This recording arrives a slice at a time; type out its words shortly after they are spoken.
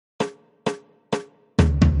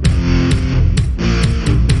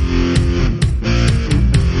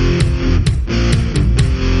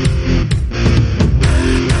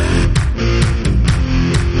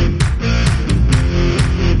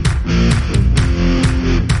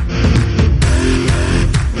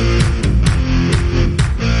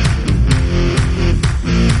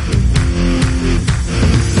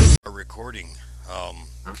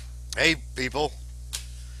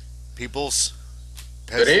peoples,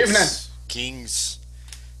 Good evening. peasants, kings,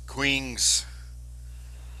 queens.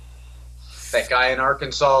 That guy in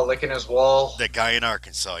Arkansas licking his wall. That guy in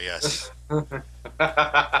Arkansas, yes.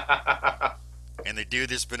 And the dude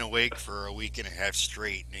that's been awake for a week and a half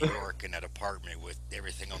straight in New York in that apartment with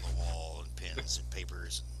everything on the wall and pens and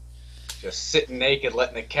papers. Just sitting naked,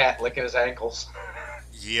 letting the cat licking his ankles.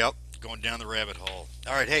 Yep, going down the rabbit hole.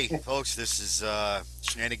 All right, hey, folks, this is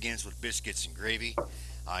Shenanigans with Biscuits and Gravy.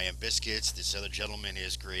 I am Biscuits. This other gentleman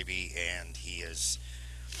is Gravy, and he is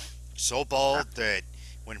so bald that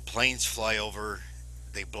when planes fly over,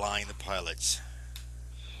 they blind the pilots.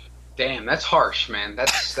 Damn, that's harsh, man.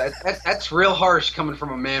 That's real harsh coming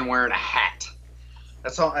from a man wearing a hat.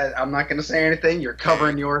 That's all. I'm not gonna say anything. You're Hey,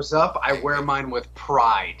 covering yours up. I hey, wear hey. mine with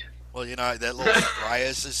pride. Well, that little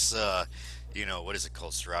psoriasis, what is it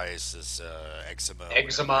called? Psoriasis, eczema, whatever.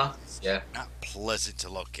 Eczema. It's Yeah. not pleasant to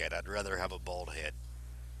look at. I'd rather have a bald head.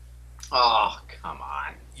 Oh, come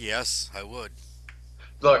on. Yes, I would.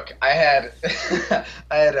 Look, I had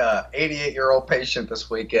I had a 88-year-old patient this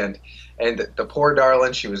weekend, and the poor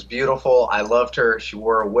darling, she was beautiful. I loved her. She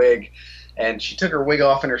wore a wig, and she took her wig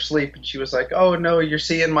off in her sleep, and she was like, "Oh no, you're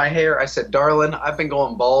seeing my hair." I said, "Darling, I've been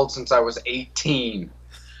going bald since I was 18."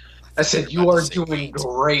 I I thought you were said, about "You to are say doing eight.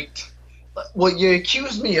 great." Well, you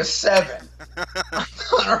accused me of seven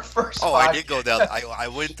on our first Oh, I did go down. podcast. I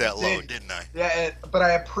went You that low, did, didn't I? yeah, but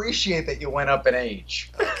I appreciate that you went up in age.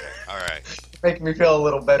 Okay, all right. Making me feel a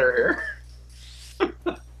little better here.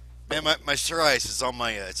 Man, my psoriasis is on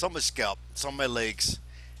it's on my scalp, it's on my legs,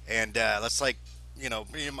 and that's like,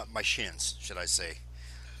 my shins, should I say?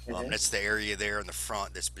 Mhm. That's the area there in the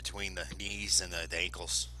front that's between the knees and the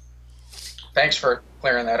ankles. Thanks for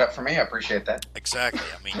clearing that up for me. I appreciate that. Exactly.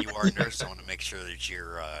 I mean, you are a nurse. I want to make sure that that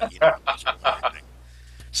you're doing everything.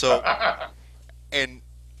 So, and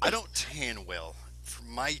I don't tan well.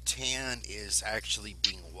 My tan is actually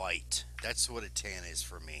being white. That's what a tan is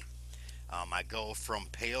for me. I go from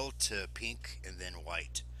pale to pink and then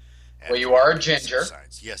white Well, after you are that a ginger.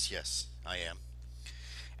 subsides. Yes, yes, I am.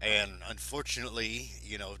 And unfortunately,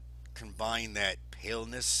 combine that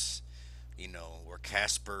paleness, where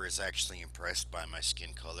Casper is actually impressed by my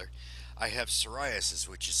skin color. I have psoriasis,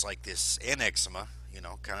 which is like this, and eczema,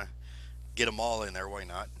 kind of get them all in there. Why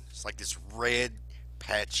not? It's like this red,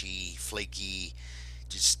 patchy, flaky,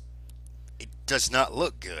 just it does not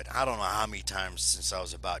look good. I don't know how many times since I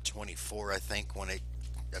was about 24, I think, when it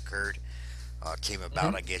occurred, came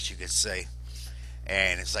about, Mhm. I guess you could say.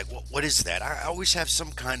 And it's like, what is that? I always have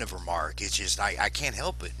some kind of remark. It's just, I can't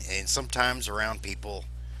help it. And sometimes around people,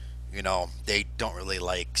 they don't really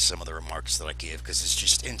like some of the remarks that I give because it's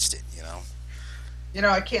just instant.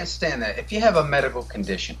 I can't stand that. If you have a medical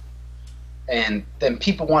condition and then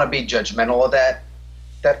people want to be judgmental of that,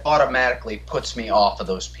 that automatically puts me off of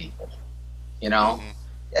those people. You know, Hmm.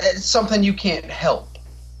 it's something you can't help.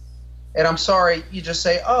 And I'm sorry, you just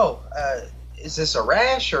say, "Oh, is this a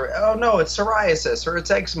rash?" Or, "Oh no, it's psoriasis," or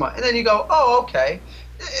 "It's eczema," and then you go, "Oh, okay,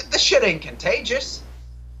 the shit ain't contagious.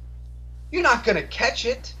 You're not gonna catch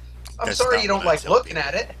it." I'm That's sorry you not what don't I like tell looking people.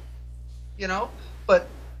 at it, you know, but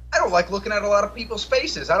I don't like looking at a lot of people's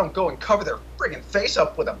faces. I don't go and cover their friggin' face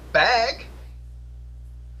up with a bag,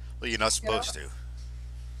 Well, you're not you know. supposed to.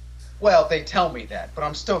 Well, they tell me that, but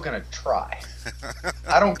I'm still gonna try.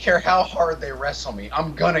 I don't care how hard they wrestle me.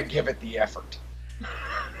 I'm gonna give it the effort.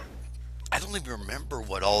 I don't even remember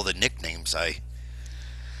what all the nicknames I.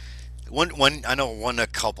 One I know one a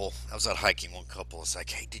couple. I was out hiking. One couple was like,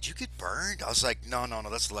 "Hey, did you get burned?" I was like, "No, no, no.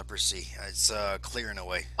 That's leprosy. It's clearing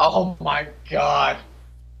away." Oh my god.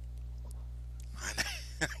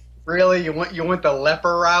 Really? You went the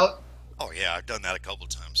leper route? Oh yeah, I've done that a couple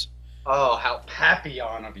times. Oh, how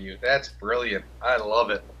Papillon of you. That's brilliant. I love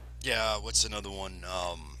it. Yeah. What's another one?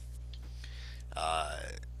 Uh,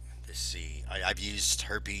 let's see. I've used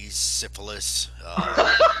herpes, syphilis.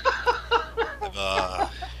 Uh,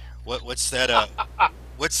 what's that?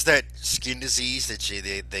 What's that skin disease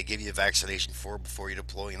that they give you a vaccination for before you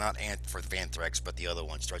deploy? Not for the anthrax, but the other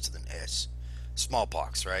one starts with an S.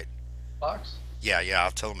 Smallpox, right? Fox? Yeah, yeah.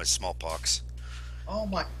 I'll tell them it's smallpox. Oh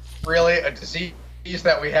my. Really? A disease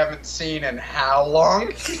that we haven't seen in how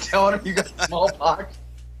long? You telling him you got smallpox?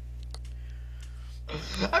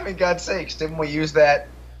 I mean, God's sakes, didn't we use that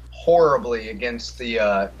horribly against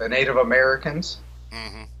the Native Americans?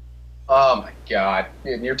 Hmm. Oh my God!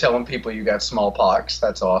 And you're telling people you got smallpox?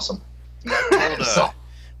 That's awesome. Yeah, I told So,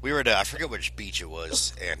 we were at I forget which beach it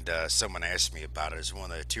was, and someone asked me about it as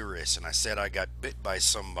one of the tourists, and I said I got bit by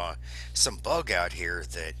some bug out here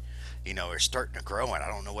that is starting to grow, and I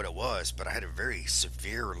don't know what it was, but I had a very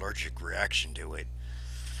severe allergic reaction to it,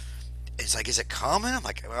 it's like, is it common? I'm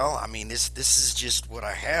like, well, I mean, this is just what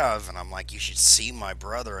I have, and I'm like, you should see my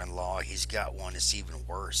brother-in-law. He's got one that's even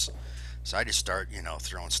worse. So I just start,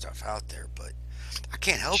 throwing stuff out there, but I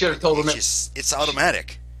can't help Should it. have told him It's it. just it's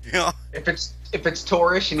automatic, you know. If it's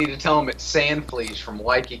tourist, you need to tell him it's sand fleas from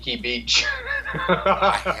Waikiki Beach.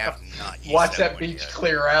 I have not used Watch that that one beach yet.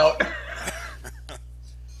 clear out.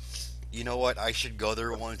 You know what? I should go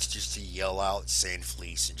there once just to yell out sand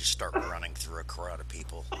fleece and just start running through a crowd of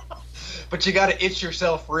people. But you got to itch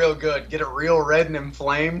yourself real good, get it real red and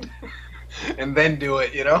inflamed, and then do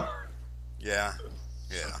it. Yeah, yeah.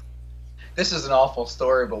 This is an awful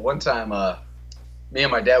story, but one time, me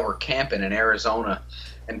and my dad were camping in Arizona,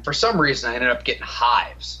 and for some reason, I ended up getting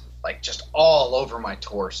hives, like just all over my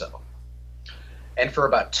torso. And for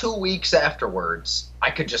about 2 weeks afterwards,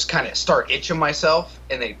 I could just kind of start itching myself,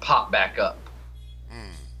 and they'd pop back up.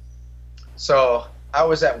 Mm, So I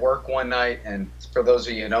was at work one night, and for those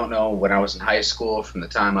of you who don't know, when I was in high school, from the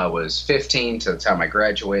time I was 15 to the time I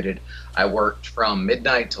graduated, I worked from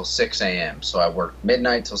midnight till 6 a.m. So I worked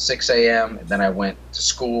midnight till 6 a.m., and then I went to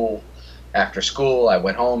school. After school, I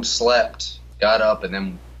went home, slept, got up, and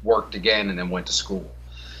then worked again, and then went to school.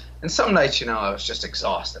 And some nights, I was just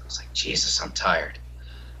exhausted. I was like, Jesus, I'm tired.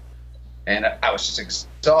 And I was just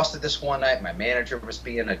exhausted this one night. My manager was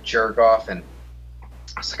being a jerk off, and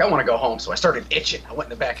I was like, I want to go home. So I started itching. I went in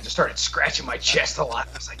the back and just started scratching my chest a lot.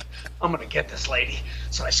 I was like, I'm going to get this lady.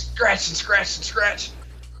 So I scratched and scratched and scratched.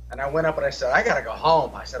 And I went up and I said, I got to go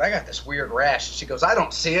home. I said, I got this weird rash. And she goes, I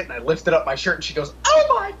don't see it. And I lifted up my shirt and she goes, oh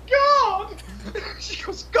my God. She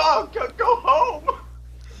goes, go home.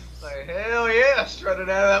 Like, hell yeah. Strutted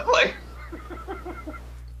out of that place.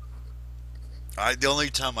 the only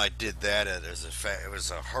time I did that it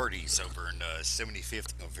was a Hardee's over in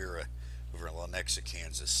 75th and Elvira, over in Lenexa,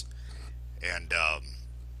 Kansas, and I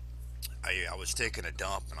was taking a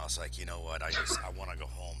dump and I was like, you know what, I want to go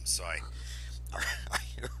home, so I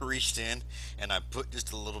reached in and I put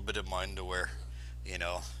just a little bit of my underwear, you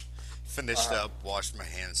know, finished Uh, up, washed my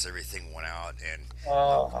hands, everything went out, and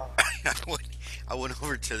uh, I went, I went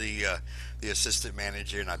over to the assistant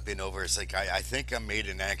manager and I've been over. It's like I think I made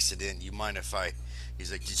an accident. You mind if I?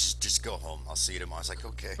 He's like, just go home. I'll see you tomorrow. I was like,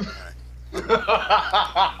 okay. All right.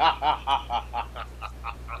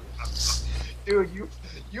 Dude,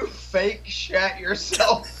 you fake shat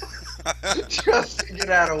yourself just to get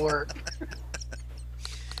out of work.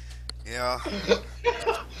 Yeah,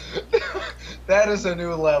 That is a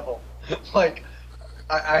new level. Like,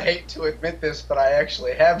 I hate to admit this, but I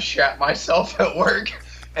actually have shat myself at work,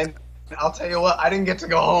 and I'll tell you what, I didn't get to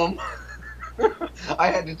go home. I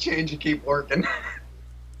had to change and keep working,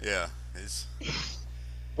 yeah. It's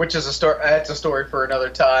which is a story. That's a story for another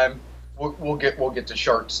time. We'll get to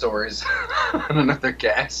shark stories on another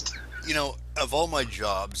cast. of all my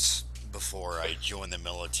jobs before I joined the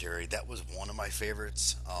military, that was one of my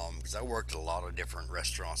favorites. Because I worked at a lot of different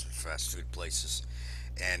restaurants and fast food places,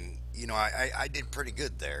 and I did pretty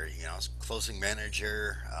good there. I was closing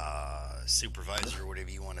manager, supervisor,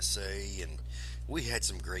 whatever you want to say, and we had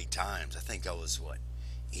some great times. I think I was, what,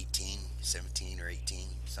 18, 17 or 18,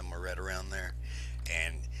 somewhere right around there.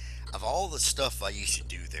 And of all the stuff I used to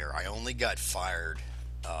do there, I only got fired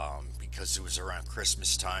because it was around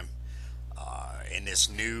Christmas time. And this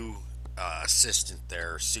new assistant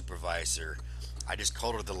there, supervisor, I just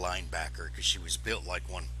called her the linebacker because she was built like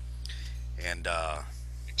one. And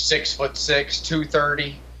 6'6",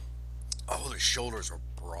 230. oh, the shoulders were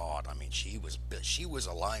broad. I mean, she was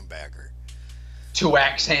a linebacker. Two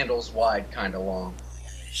axe handles wide, kind of long.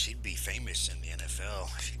 She'd be famous in the NFL.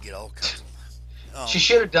 She'd get all kinds of. She Um,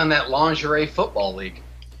 should have done that lingerie football league.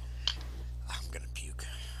 I'm gonna puke.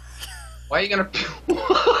 Why are you gonna?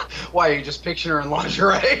 Why are you just picturing her in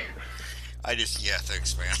lingerie? Yeah,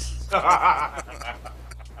 thanks, man.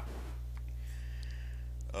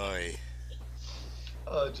 Oh,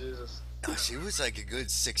 Oh Jesus. she was like a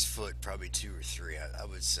good 6 foot, probably 2 or 3, I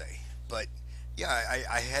would say. But yeah,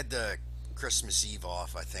 I had the Christmas Eve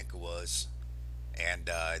off, I think it was, and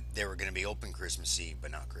they were going to be open Christmas Eve,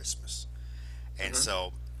 but not Christmas. And Hmm.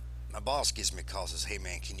 so my boss gives me a call, says, "Hey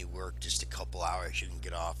man, can you work just a couple hours? You can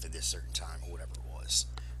get off at this certain time or whatever it was."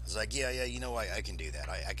 I was like, "Yeah, yeah, I can do that.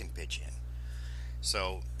 I can pitch in."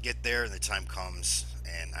 So get there, and the time comes,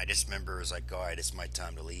 and I just remember it was like, all right, it's my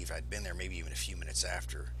time to leave. I'd been there maybe even a few minutes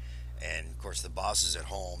after, and of course the boss is at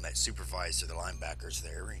home. That supervisor, the linebacker's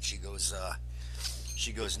there, and she goes,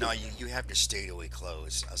 no, you have to stay till we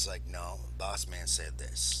close. I was like, no, boss man said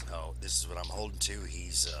this. Oh, this is what I'm holding to.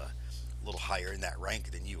 He's a little higher in that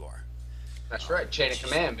rank than you are. That's right. Chain of She's,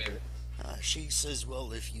 command, baby. She says,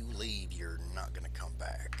 well, if you leave, you're not going to come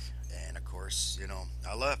back. And of course,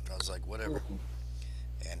 I left. I was like, whatever. Ooh.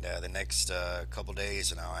 And the next couple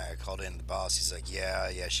days, I called in the boss. He's like, yeah,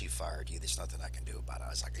 she fired you. There's nothing I can do about it. I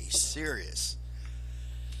was like, are you serious?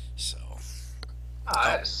 So, Ah, oh,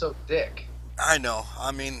 that is so dick. I know.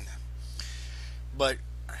 I mean, but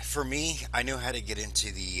for me, I knew how to get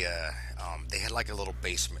into the. They had like a little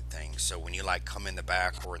basement thing. So when you like come in the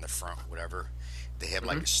back or in the front, whatever, they have Hmm.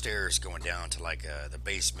 like stairs going down to like the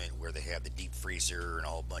basement where they have the deep freezer and a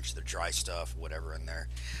whole bunch of the dry stuff, whatever in there.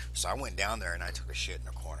 So I went down there and I took a shit in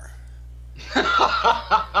the corner.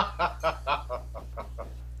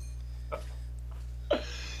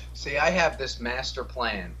 See, I have this master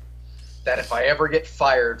plan that if I ever get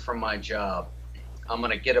fired from my job, I'm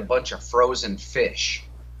going to get a bunch of frozen fish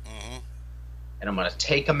Hmm. and I'm going to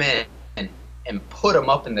take them in and put them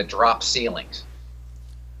up in the drop ceilings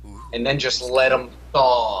Ooh, and then just let them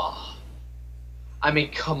thaw. I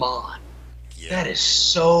mean, come on. yeah. That is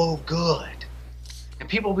so good. And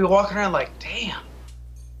people will be walking around like, damn,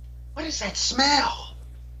 what is that smell?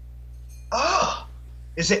 Oh,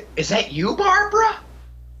 is that you, Barbara?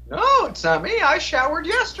 No, it's not me. I showered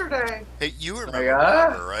yesterday. Hey, you Like, remember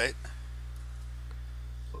Barbara, right?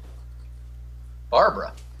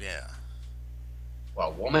 Barbara. Yeah. Well,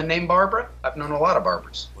 a woman named Barbara? I've known a lot of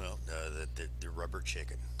Barbaras. Well, the rubber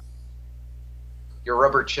chicken. Your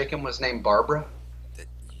rubber chicken was named Barbara? That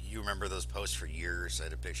you remember those posts for years? I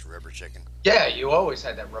had a picture of rubber chicken. Yeah, you always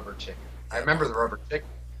had that rubber chicken. I Yeah, remember the Barbara. rubber chicken.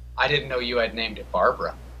 I didn't know you had named it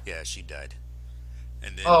Barbara. Yeah, she died.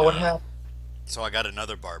 And then, Oh, what happened? so I got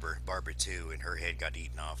another Barbara too, and her head got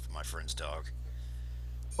eaten off by my friend's dog.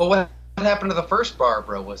 Well, what happened to the first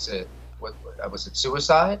Barbara? Was it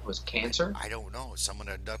suicide? Was it cancer? I don't know. Someone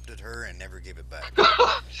abducted her and never gave it back.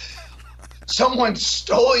 Someone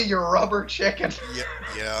stole your rubber chicken. Yep.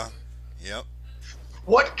 Yeah. Yep.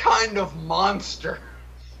 What kind of monster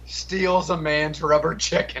steals a man's rubber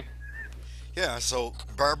chicken? Yeah. So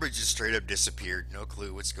Barbara just straight up disappeared. No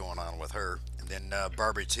clue what's going on with her. And then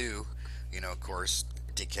Barbara too, of course,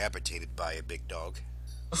 decapitated by a big dog.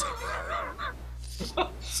 Saint Bernard.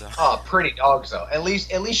 So, Oh, pretty dogs though. At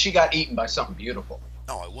least she got eaten by something beautiful.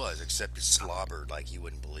 no, it was, except it slobbered like you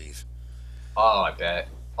wouldn't believe. Oh, I bet.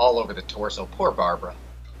 All over the torso. Poor Barbara.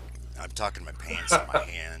 I'm talking my pants and my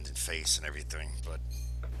hand and face and everything. But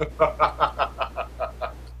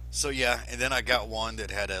so yeah, and then I got one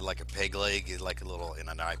that had like a peg leg, like a little in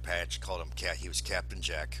an eye patch. Called him Cat. He was Captain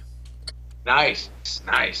Jack. Nice,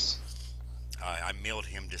 nice. I mailed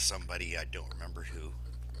him to somebody I don't remember who.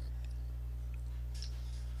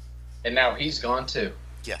 And now he's gone too.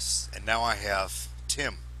 Yes, and now I have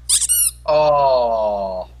Tim.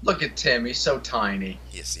 Oh, look at Tim. He's so tiny.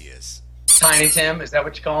 Yes, he is. Tiny Tim, is that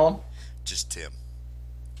what you call him? Just Tim.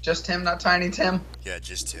 Just Tim, not Tiny Tim? Yeah,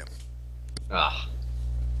 just Tim. Ah,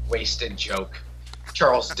 wasted joke.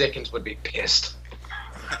 Charles Dickens would be pissed.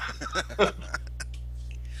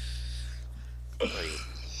 Boy,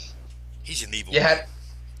 he's an evil You man. had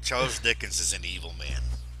Charles Dickens is an evil man.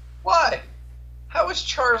 why? How is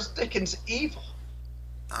Charles Dickens evil?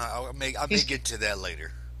 I'll get to that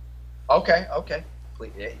later. Okay.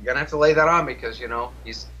 You're gonna have to lay that on me because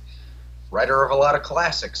he's writer of a lot of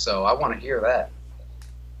classics, so I want to hear that.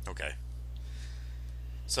 Okay.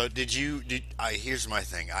 So here's my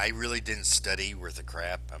thing. I really didn't study worth a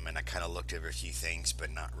crap. I mean, I kind of looked at a few things, but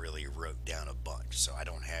not really wrote down a bunch. So I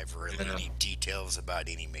don't have really Yeah. any details about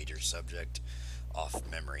any major subject off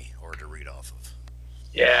memory or to read off of.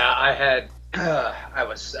 Yeah, I had. I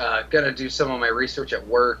was gonna do some of my research at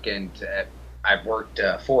work, and I've worked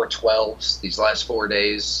 4 12s these last 4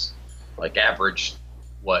 days. Like average,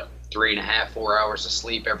 what 3.5, 4 hours of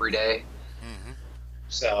sleep every day. Hmm.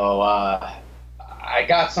 So I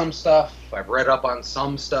got some stuff. I've read up on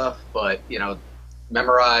some stuff, but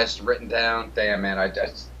memorized, written down. Damn man, I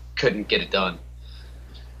just couldn't get it done.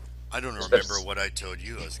 I don't It's remember best- what I told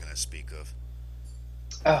you I was going to speak of.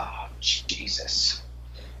 Oh Jesus!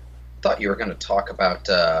 Thought you were going to talk about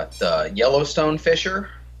the Yellowstone fisher.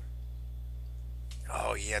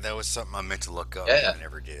 Oh yeah, that was something I meant to look up. Yeah. I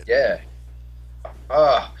never did. Yeah.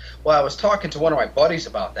 Well, I was talking to one of my buddies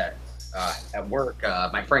about that at work.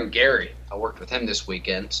 My friend Gary. I worked with him this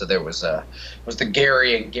weekend, so there was the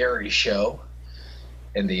Gary and Gary show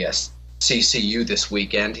in the CCU this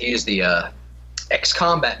weekend. He is the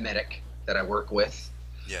ex-combat medic that I work with.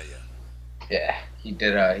 Yeah. Yeah, he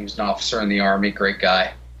did. He was an officer in the Army. Great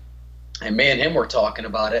guy. And me and him were talking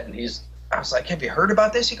about it, and I was like, "Have you heard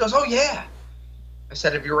about this?" He goes, "Oh yeah." I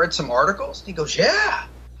said, "Have you read some articles?" He goes, "Yeah,"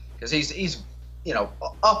 because he's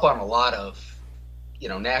up on a lot of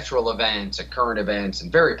natural events and current events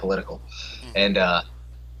and very political. Hmm. And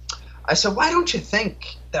I said, why don't you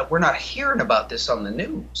think that we're not hearing about this on the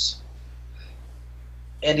news?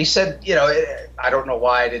 And he said, I don't know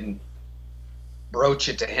why I didn't broach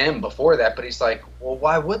it to him before that, but he's like, well,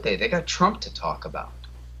 why would they? They got Trump to talk about.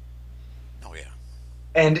 Oh yeah.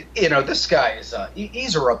 And this guy is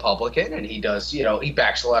he's a Republican, and he does he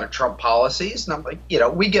backs a lot of Trump policies, and I'm like,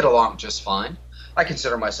 we get along just fine. I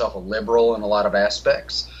consider myself a liberal in a lot of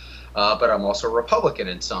aspects, but I'm also a Republican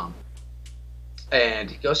in some.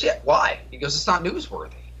 And he goes, yeah, why? He goes, it's not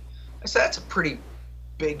newsworthy. I said, that's a pretty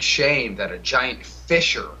big shame that a giant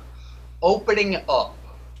fissure opening up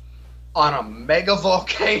on a mega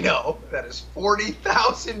volcano that is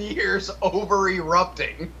 40,000 years over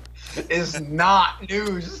erupting is not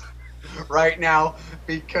news right now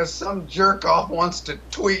because some jerk off wants to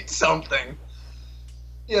tweet something.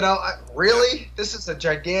 Really? This is a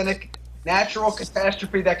gigantic natural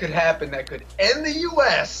catastrophe that could happen that could end the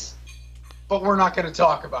U.S., but we're not going to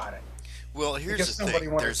talk about it. Well, here's Because the somebody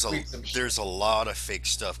thing. wanted to tweet some shit. There's a lot of fake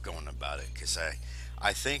stuff going about it because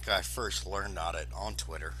I think I first learned about it on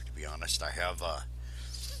Twitter. To be honest, I have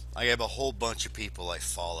a whole bunch of people I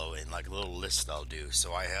follow and like a little list I'll do.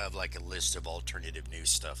 So I have like a list of alternative news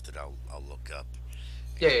stuff that I'll look up.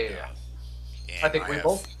 Yeah, yeah, And yeah. I and think I we have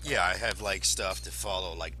both. yeah I have like stuff to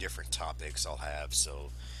follow like different topics I'll have.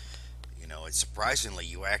 So it's surprisingly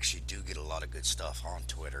you actually do get a lot of good stuff on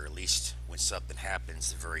Twitter. At least when something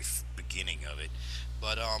happens, the very beginning of it.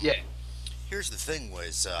 But Yeah. here's the thing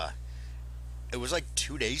was it was like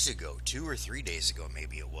 2 days ago, 2 or 3 days ago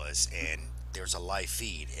maybe it was, and there was a live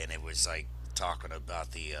feed, and it was like talking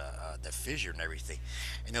about the fissure and everything,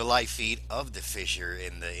 and the live feed of the fissure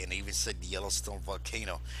and it even said the Yellowstone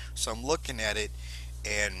volcano. So I'm looking at it,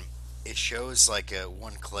 and it shows like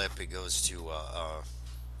one clip. It goes to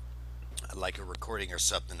like a recording or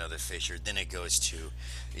something of the fissure. Then it goes to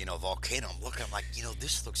volcano. I'm looking. I'm like,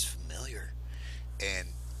 this looks familiar, and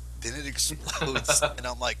then it explodes, and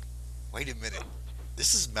I'm like, wait a minute,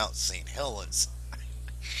 this is Mount St. Helens.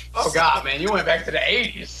 Oh So God, man, you went back to the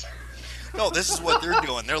 '80s. no, this is what they're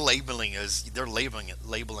doing. They're labeling it as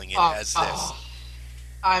this. Oh,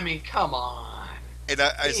 I mean, come on, And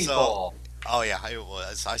I saw. people. Oh yeah, I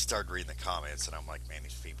was. I started reading the comments, and I'm like, man,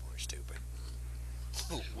 these people are stupid.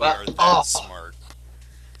 We Well, are that smart.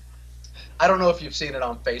 I don't know if you've seen it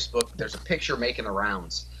on Facebook. But there's a picture making the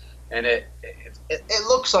rounds, and it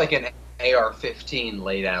looks like an AR-15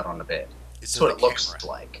 laid out on the bed. Is That's it what a it looks camera?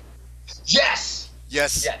 like. Yes,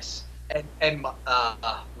 Yes. yes. And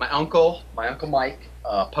my uncle Mike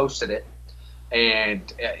posted it,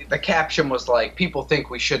 and the caption was like, "People think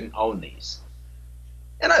we shouldn't own these."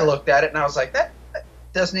 And I looked at it and I was like, that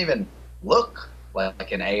doesn't even look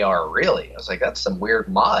like an AR, really. I was like, that's some weird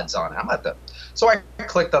mods on it. I'm at the So I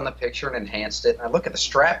clicked on the picture and enhanced it, and I look at the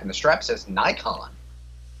strap, and the strap says Nikon.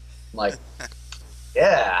 I'm like,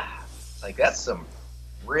 yeah, like that's some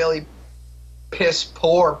really piss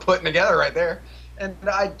poor putting together right there. And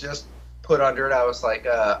I just put under it, I was like,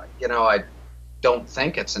 I don't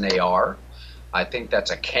think it's an AR. I think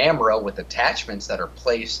that's a camera with attachments that are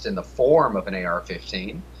placed in the form of an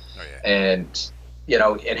AR-15, Oh yeah. and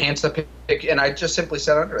enhance the pic. And I just simply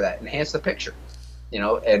said under that, enhance the picture.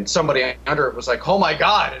 And somebody under it was like, "Oh my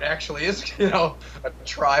God, it actually is, a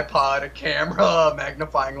tripod, a camera, a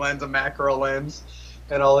magnifying lens, a macro lens,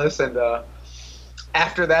 and all this." And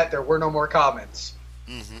after that, there were no more comments.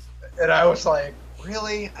 Hmm. And I was like,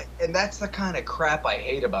 really? And that's the kind of crap I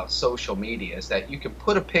hate about social media, is that you can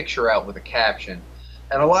put a picture out with a caption,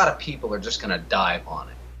 and a lot of people are just going to dive on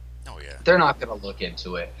it. Oh yeah. They're not going to look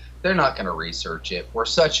into it. They're not going to research it. We're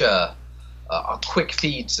such a quick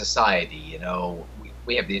feed society,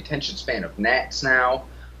 We have the attention span of gnats now.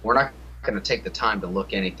 We're not going to take the time to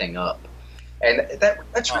look anything up. And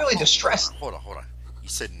that's really distressing. Hold on. You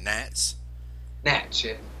said gnats? Gnats,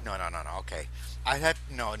 yeah. No. Okay. I have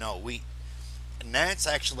no. We gnats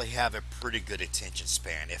actually have a pretty good attention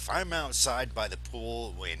span. If I'm outside by the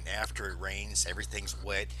pool when after it rains, everything's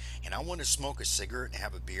wet, and I want to smoke a cigarette and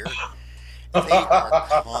have a beer, they are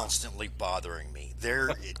constantly bothering me. Their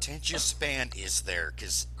attention span is there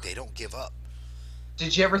because they don't give up.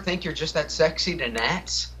 Did you ever think you're just that sexy to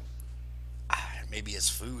gnats? Maybe it's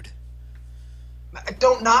food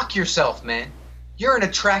Don't knock yourself, man. You're an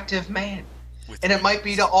attractive man, with and it might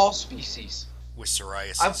be to all species. with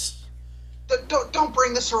I've, psoriasis. don't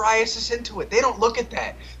bring the psoriasis into it. They don't look at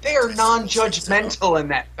that. They are That's non-judgmental in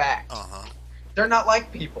that fact. Uh huh. They're not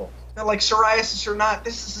like people. They're like, psoriasis or not,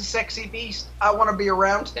 this is a sexy beast. I want to be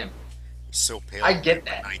around him. So pale I get at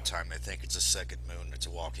that. nighttime. I think it's a second moon that's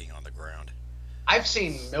walking on the ground. I've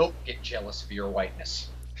seen milk get jealous of your whiteness.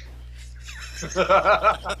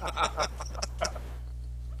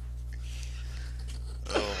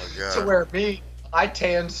 Oh my To god. where me, I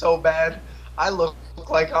tan so bad, I look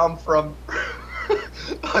like I'm from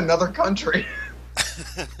another country.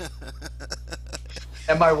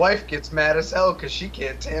 And my wife gets mad as hell because she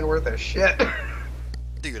can't tan worth a shit.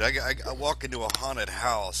 Dude, I walk into a haunted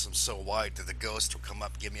house. I'm so white that the ghost will come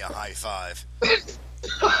up and give me a high five.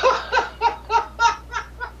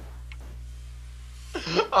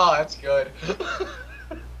 Oh, that's good.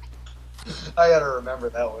 I gotta remember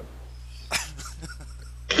that one.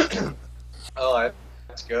 Oh,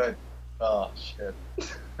 that's good. Oh, shit.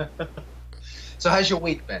 So how's your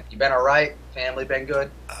week been? You been all right? Family been good?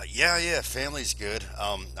 Yeah, family's good.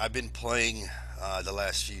 I've been playing the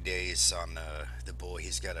last few days on the boy.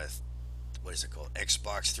 He's got a what is it called?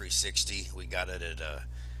 Xbox 360. We got it at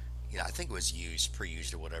I think it was used,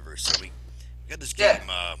 pre-used or whatever. So we got this Yeah. game,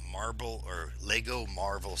 Marvel or Lego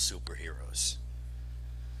Marvel Superheroes.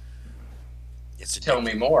 It's Tell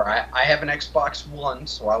me addicting. more. I have an Xbox One,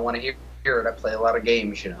 so I want to hear it. I play a lot of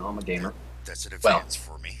games, I'm a That, gamer. that's an Well, advance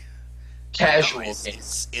for me. But no, casual it's game.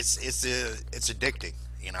 it's it's it's it's addicting.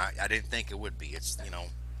 I didn't think it would be. It's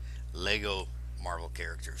Lego Marvel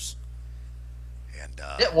characters, and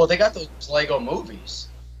Yeah, well, they got those Lego movies.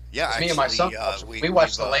 yeah, 'Cause me and my son, actually, we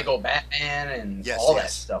watched we've the Lego Batman and yes, all that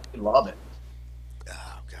yes. stuff. We love it.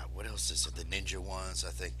 Oh God, what else is it? The Ninja ones,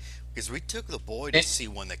 I think, because we took the boy to You see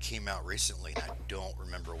one that came out recently, and I don't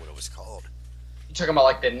remember what it was called. talking about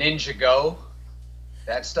like the Ninja Go,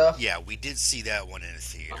 that stuff? Yeah, we did see that one in a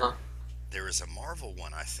theater. Uh-huh. There was a Marvel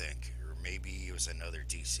one, I think, or maybe it was another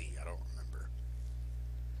DC. I don't remember.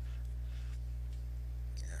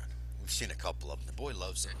 Yeah, we've seen a couple of them. The boy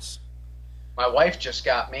loves those. My wife just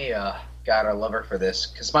got me, God, I love her for this,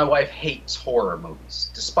 because my wife hates horror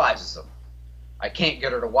movies, despises them. I can't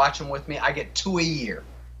get her to watch them with me. I get two a year.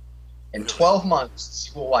 In Really, 12 months,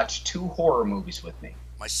 she will watch two horror movies with me.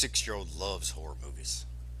 my 6-year-old loves horror movies.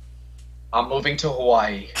 I'm moving to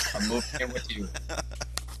Hawaii. I'm moving in with you.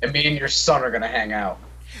 And me and your son are going to hang out.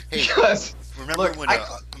 Hey, Because, remember look, when I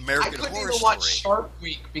American couldn't Horror even watch Story? Shark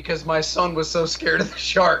Week because my son was so scared of the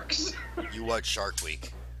sharks. You watch Shark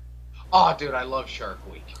Week. Oh, dude, I love Shark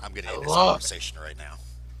Week. I'm gonna I end this love it. conversation right now.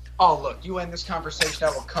 Oh, look, you end this conversation,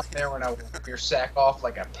 I will come there and I will rip your sack off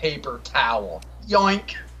like a paper towel.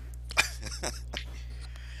 Yoink.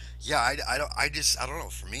 Yeah, I don't know.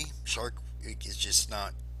 For me, Shark Week is just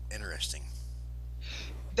not interesting.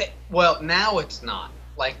 Well, now it's not.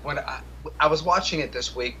 Like when I was watching it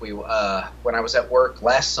this week, when I was at work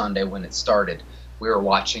last Sunday when it started, we were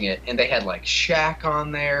watching it, and they had like Shaq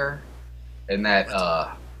on there, and that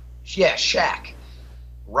What? yeah, Shaq,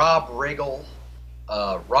 Rob Riggle,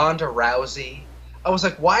 Ronda Rousey. I was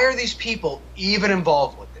like, why are these people even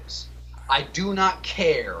involved with this? I do not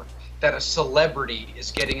care that a celebrity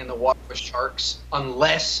is getting in the water with sharks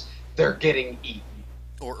unless they're getting eaten.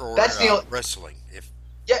 Or That's the wrestling. If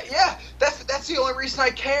yeah. That's the only reason I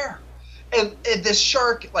care. And this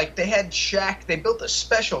shark, like they had Shaq, they built a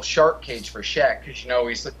special shark cage for Shaq because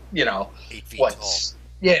he's 8 feet tall. what?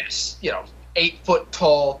 Yes, 8 foot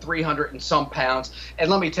tall, 300 and some pounds. And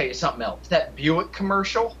let me tell you something else. That Buick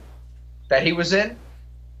commercial that he was in,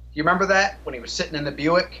 you remember that when he was sitting in the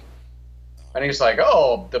Buick and he's like,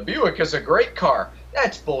 "Oh, the Buick is a great car."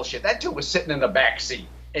 That's bullshit. That dude was sitting in the back seat.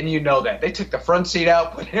 And you know that. They took the front seat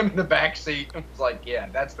out, put him in the back seat, and was like, yeah,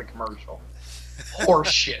 that's the commercial. Horse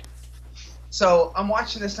shit. So I'm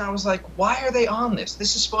watching this and I was like, why are they on this?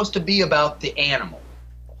 This is supposed to be about the animal.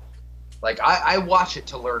 Like, I watch it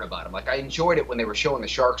to learn about them. Like, I enjoyed it when they were showing the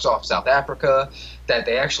sharks off South Africa, that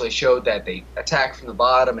they actually showed that they attacked from the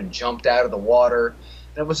bottom and jumped out of the water.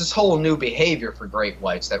 There was this whole new behavior for great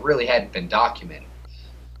whites that really hadn't been documented.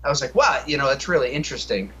 I was like, wow, it's really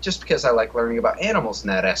interesting just because I like learning about animals in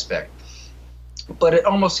that aspect. But it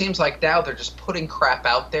almost seems like now they're just putting crap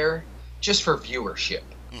out there just for viewership.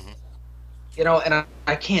 Hmm. And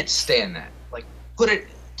I can't stand that. Like,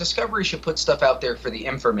 Discovery should put stuff out there for the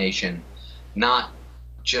information, not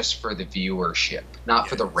just for the viewership, not Yeah,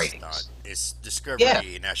 for the it's not. ratings. It's Yeah.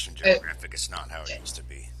 Discovery, National Uh, Geographic. It's not how it used to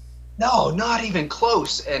be. no, not even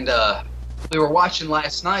close. And we were watching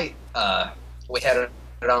last night. We had it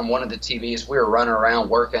on one of the TVs. We were running around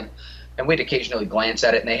working, and we'd occasionally glance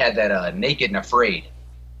at it, and they had that Naked and Afraid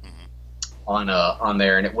Hmm. on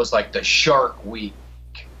there, and it was like the Shark Week,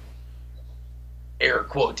 air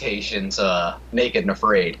quotations, Naked and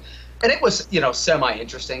Afraid, and it was semi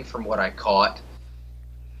interesting from what I caught.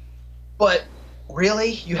 But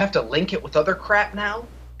really, you have to link it with other crap now.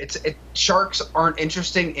 Sharks aren't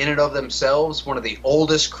interesting in and of themselves. One of the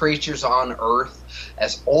oldest creatures on Earth,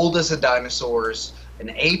 as old as the dinosaurs, an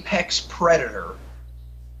apex predator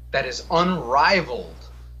that is unrivaled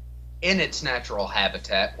in its natural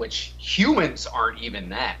habitat, which humans aren't even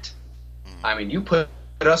that. Mm. I mean, you put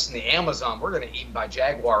us in the Amazon, we're going to eaten by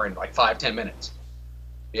jaguar in like 5-10 minutes.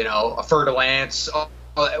 You know, a fer de lance,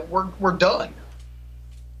 we're done.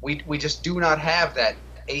 We just do not have that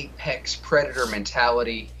apex predator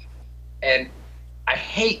mentality, and I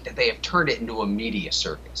hate that they have turned it into a media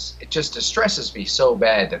circus. It just distresses me so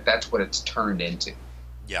bad that that's what it's turned into.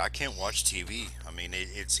 Yeah, I can't watch TV. I mean,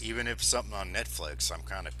 it's even if something on Netflix, I'm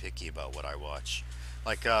kind of picky about what I watch.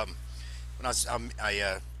 Like when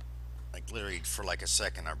like literally for like a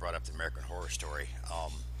second, I brought up the American Horror Story.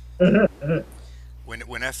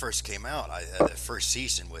 When that first came out, the first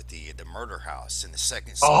season with the murder house, and the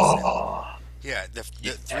second season, Oh, yeah, the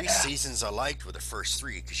three yeah. seasons I liked were the first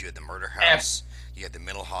three because you had the murder Ab- house, you had the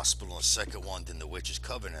mental hospital in the second one, then the witch's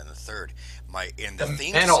covenant in the third. My in the the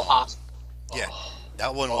theme mental song, hospital. yeah, Oh,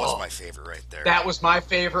 that one was oh, my favorite right there. that was my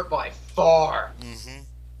favorite by far. Hmm.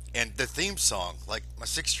 And the theme song, like my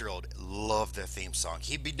 6 year old loved the theme song.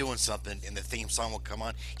 He'd be doing something, and the theme song would come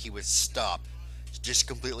on. He would stop, just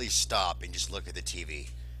completely stop, and just look at the TV.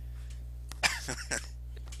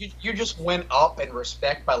 You just went up in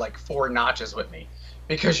respect by like 4 notches with me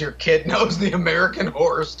because your kid knows the American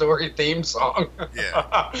Horror Story theme song.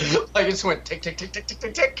 Yeah. Like it just went tick tick tick tick tick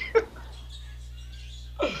tick tick.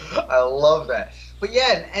 I love that. But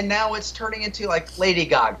yeah, and now it's turning into like Lady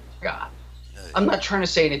Gaga. I'm not trying to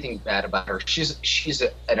say anything bad about her.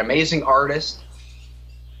 An amazing artist.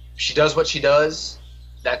 She does what she does.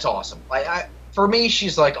 That's awesome. For me,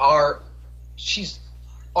 she's our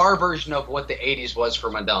version of what the '80s was for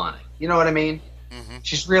Madonna. You know what I mean? Hmm.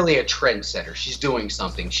 She's really a trendsetter. She's doing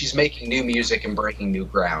something. She's making new music and breaking new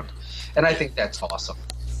ground, and I Yeah. think that's awesome.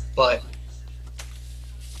 But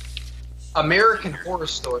American Horror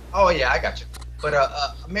Story. Oh yeah, I got you. But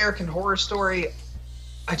American Horror Story,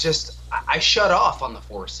 I shut off on the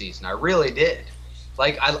fourth season. I really did.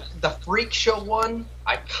 The Freak Show one,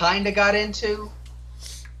 I kind of got into,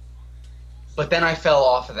 but then I fell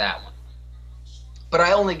off of that one. But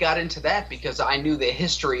I only got into that because I knew the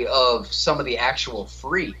history of some of the actual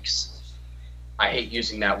freaks. I hate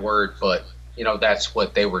using that word, but that's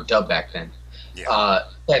what they were dubbed back then. Yeah.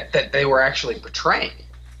 That they were actually portraying,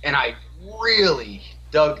 and I really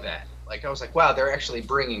dug that. Like I was like, wow, they're actually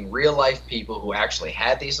bringing real life people who actually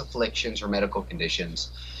had these afflictions or medical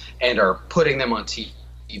conditions, and are putting them on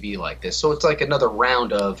TV like this. So it's like another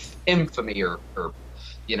round of infamy or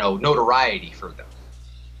notoriety for them,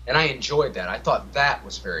 and I enjoyed that. I thought that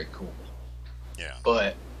was very cool. Yeah.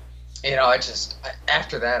 But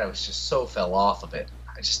after that, I was just so fell off of it.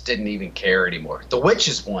 I just didn't even care anymore. The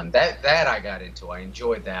Witches one, that I got into. I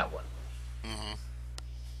enjoyed that one. Hmm.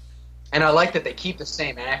 And I like that they keep the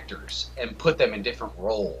same actors and put them in different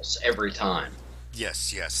roles every time.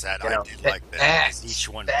 Yes, yes, that You I know, did that, like that that, because each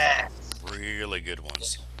one that really good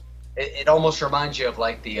ones. it almost reminds you of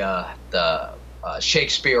like the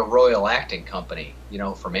Shakespeare Royal Acting Company,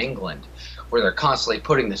 from England, where they're constantly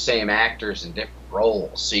putting the same actors in different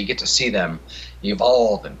roles. So you get to see them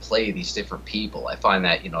evolve and play these different people. I find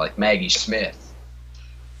that, like Maggie Smith.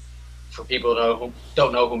 For people who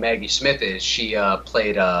don't know who Maggie Smith is, she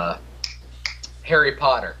played Harry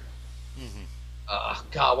Potter. Hmm.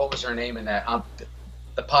 God, what was her name in that?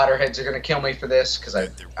 The Potterheads are gonna kill me for this because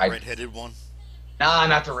The I redheaded one. nah,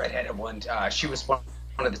 not the redheaded one. She was one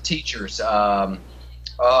of the teachers.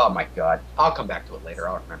 Oh my God, I'll come back to it later.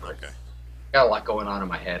 I'll remember it. Okay. Got a lot going on in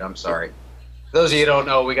my head. I'm sorry. Those of you who don't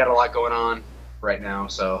know, we got a lot going on right now,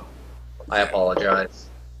 so I Yeah. apologize.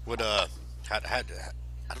 What had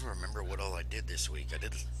I don't remember what all I did this week. I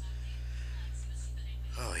did.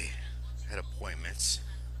 Oh, yeah. Had appointments.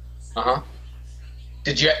 Uh huh.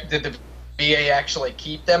 Did the VA actually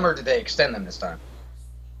keep them or did they extend them this time?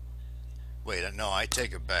 Wait, no, I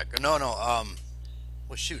take it back. No, no.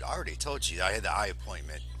 Well, shoot, I already told you I had the eye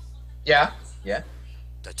appointment. Yeah. Yeah.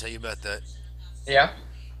 Did I tell you about that? Yeah.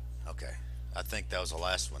 Okay. I think that was the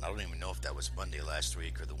last one. I don't even know if that was Monday last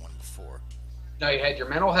week or the one before. No, you had your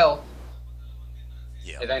mental health,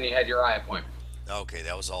 Yeah. and then you had your eye appointment. Okay,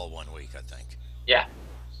 that was all 1 week, I think. Yeah.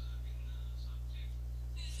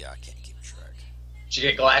 Yeah, I can't keep track. Did you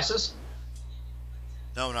get glasses?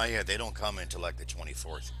 No, not yet. They don't come until like the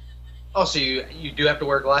 24th. Oh, so you do have to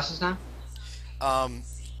wear glasses now? Um,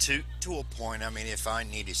 to a point. I mean, if I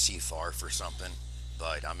need to see far for something,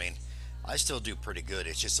 but I mean, I still do pretty good.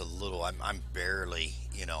 It's just a little. I'm barely,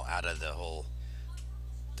 out of the whole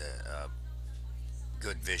the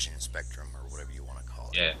good vision spectrum or whatever you want to call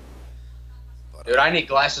it. Yeah. But Dude, I need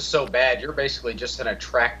glasses so bad. You're basically just an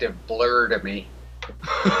attractive blur to me.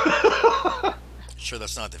 sure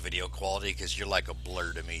that's not the video quality because you're like a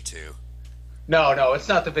blur to me too. No, no, it's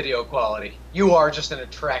not the video quality. You are just an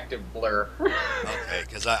attractive blur. Okay,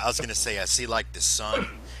 because I was gonna say I see like the sun,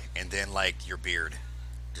 and then like your beard,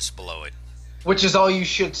 just below it. Which is all you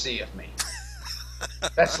should see of me.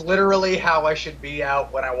 That's literally how I should be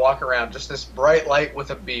out when I walk around, just this bright light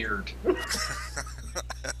with a beard.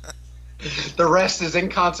 The rest is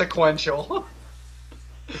inconsequential.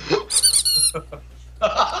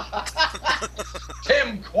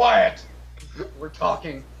 Tim, quiet. We're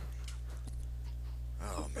talking.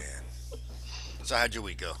 Oh man. So how'd your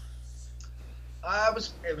week go?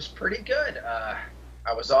 It was pretty good.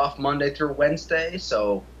 I was off Monday through Wednesday,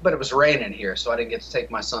 but it was raining here, so I didn't get to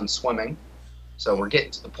take my son swimming. So we're getting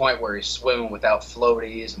to the point where he's swimming without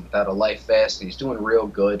floaties and without a life vest, and he's doing real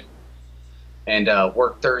good. And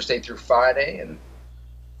worked Thursday through Friday, and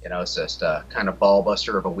it's just kind of ball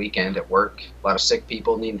buster of a weekend at work. A lot of sick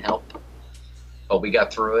people needing help, but we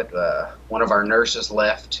got through it. One of our nurses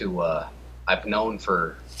left, who I've known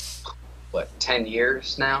for 10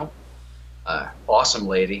 years now. Awesome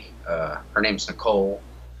lady. Her name's Nicole,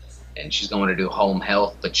 and she's going to do home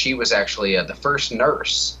health. But she was actually the first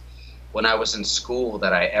nurse when I was in school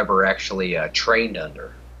that I ever actually trained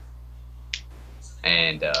under.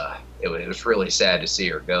 And it was really sad to see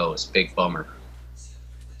her go. It's a big bummer.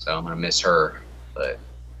 So I'm going to miss her. But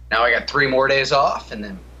now I got 3 more days off, and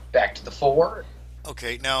then back to the 4.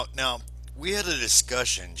 Okay, now we had a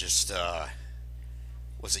discussion just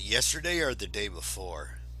was it yesterday or the day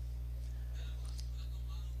before?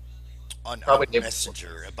 On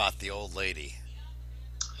Messenger about the old lady.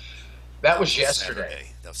 That was yesterday. Saturday.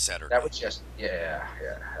 That was Saturday. That was just yeah.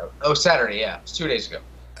 Oh, Saturday, yeah. It was 2 days ago.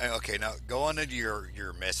 Okay, now go on into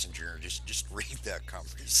your messenger and just read that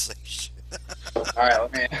conversation. All right,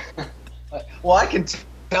 let me. Well, I can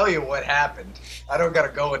tell you what happened. I don't got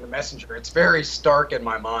to go into messenger. It's very stark in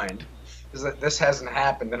my mind because this hasn't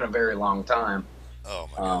happened in a very long time. Oh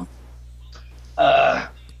my God.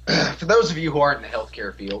 For those of you who aren't in the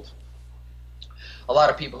healthcare field, a lot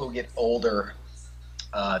of people who get older,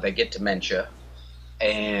 they get dementia,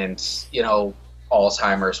 and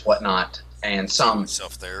Alzheimer's, whatnot, and some.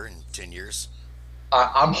 Myself there in 10 years.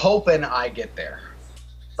 I'm hoping I get there,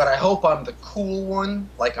 but I hope I'm the cool one.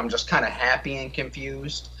 Like I'm just kind of happy and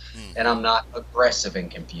confused, and I'm not aggressive and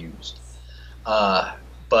confused.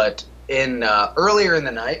 But in earlier in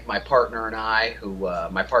the night, my partner and I,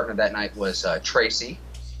 my partner that night was Tracy,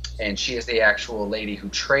 and she is the actual lady who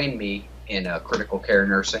trained me in critical care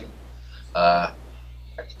nursing.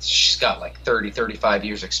 She's got like 35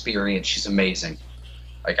 years experience. She's amazing.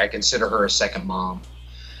 Like I consider her a second mom.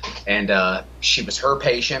 And she was her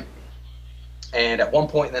patient. And at one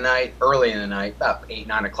point in the night, early in the night, about 8,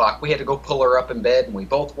 9 o'clock, we had to go pull her up in bed, and we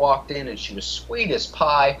both walked in, and she was sweet as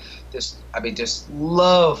pie. Just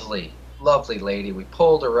lovely, lovely lady. We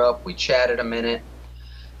pulled her up, we chatted a minute,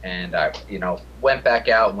 and I, went back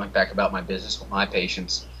out and went back about my business with my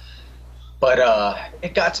patients. But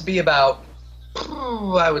it got to be about,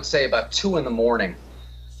 I would say about 2 in the morning,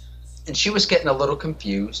 and she was getting a little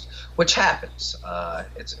confused, which happens.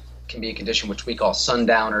 It can be a condition which we call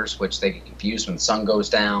sundowners, which they get confused when the sun goes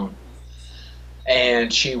down.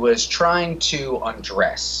 And she was trying to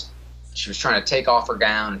undress. She was trying to take off her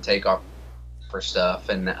gown and take off her stuff.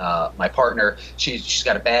 And my partner, she's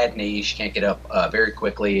got a bad knee. She can't get up very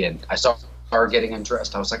quickly. And I saw her getting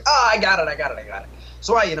undressed. I was like, I got it.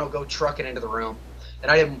 So I, go trucking into the room.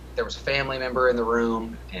 And there was a family member in the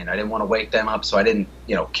room, and I didn't want to wake them up, so I didn't,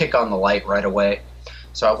 kick on the light right away.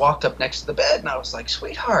 So I walked up next to the bed, and I was like,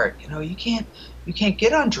 sweetheart, you can't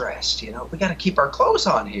get undressed, we got to keep our clothes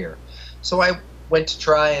on here. So I went to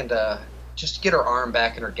try and just get her arm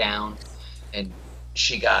back in her gown, and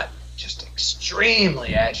she got just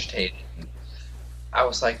extremely agitated. And I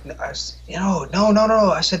was like, no. I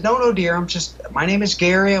said, no, dear, my name is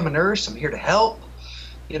Gary, I'm a nurse, I'm here to help.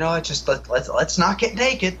 Let's not get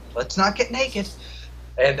naked. Let's not get naked.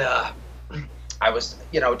 And I was,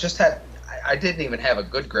 I didn't even have a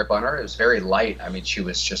good grip on her. It was very light. I mean, she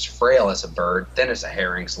was just frail as a bird, thin as a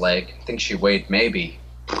herring's leg. I think she weighed maybe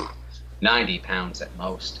 90 pounds at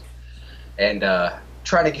most. And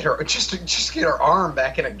trying to get her, just get her arm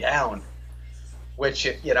back in a gown. Which,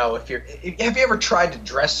 have you ever tried to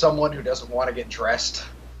dress someone who doesn't want to get dressed?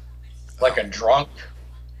 Like a drunk?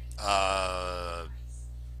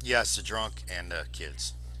 Yes, a drunk and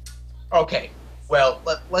kids. Okay, well,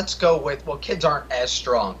 let's go with, kids aren't as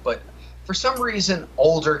strong, but for some reason,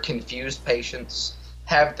 older, confused patients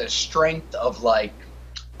have the strength of, like,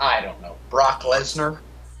 I don't know, Brock Lesnar.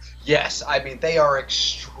 Yes, I mean, they are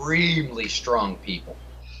extremely strong people.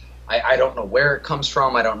 I don't know where it comes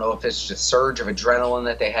from. I don't know if it's just surge of adrenaline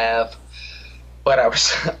that they have. But I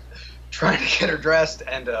was trying to get her dressed,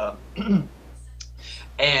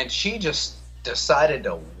 and she just decided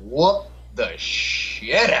to whoop the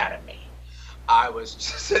shit out of me. I was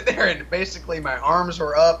just sitting there, and basically my arms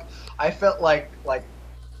were up. I felt like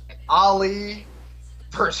Ali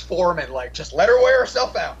versus Foreman, like just let her wear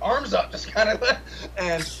herself out, arms up, just kind of,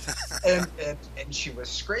 and and she was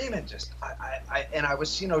screaming, just I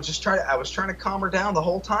was just I was trying to calm her down the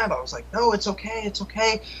whole time. I was like, no, it's okay, it's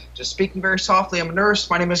okay, just speaking very softly. I'm a nurse.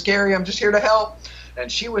 My name is Gary. I'm just here to help.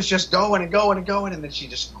 And she was just going and going and going, and then she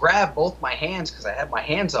just grabbed both my hands because I had my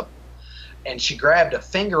hands up, and she grabbed a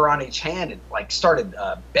finger on each hand and like started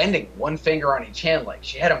bending one finger on each hand, like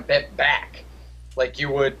she had them bent back, like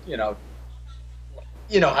you would, you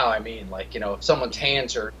know how I mean, like, if someone's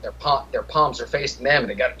hands are their palms are facing them, and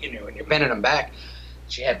they got, and you're bending them back.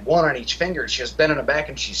 She had one on each finger, and she was bending them back,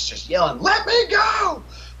 and she's just yelling, "Let me go!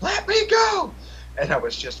 Let me go!" And I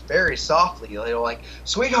was just very softly, like,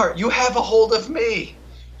 "Sweetheart, you have a hold of me.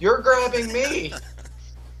 You're grabbing me."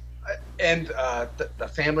 And the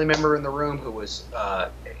family member in the room, who was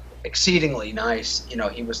exceedingly nice,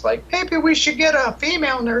 he was like, "Maybe we should get a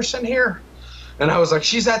female nurse in here." And I was like,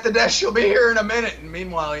 "She's at the desk. She'll be here in a minute." And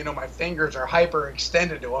meanwhile, my fingers are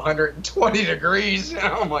hyperextended to 120 degrees.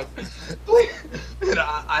 I'm like, please. And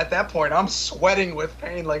at that point, I'm sweating with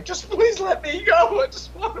pain. Like, just please let me go. I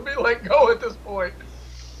just want to be let go at this point.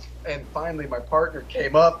 And finally, my partner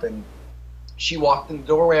came up, and she walked in the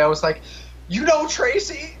doorway. I was like, "You know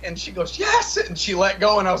Tracy?" And she goes, "Yes." And she let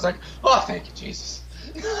go, and I was like, "Oh, thank you, Jesus."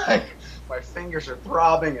 My fingers are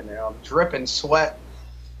throbbing, and I'm dripping sweat.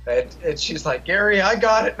 And she's like, "Gary, I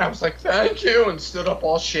got it." And I was like, "Thank you," and stood up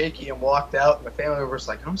all shaky and walked out. And the family member was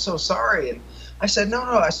like, "I'm so sorry." And I said,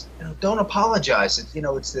 No, don't apologize.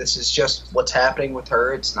 This is just what's happening with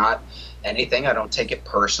her. It's not anything. I don't take it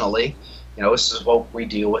personally. This is what we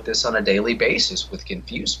deal with this on a daily basis with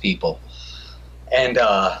confused people. And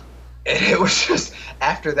it was just,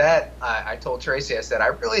 after that, I told Tracy, I said, "I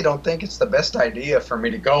really don't think it's the best idea for me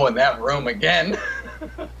to go in that room again."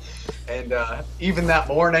 And even that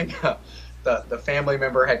morning, the family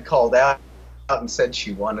member had called out and said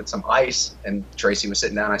she wanted some ice. And Tracy was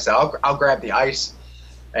sitting down. I said, I'll grab the ice.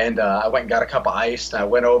 And I went and got a cup of ice. And I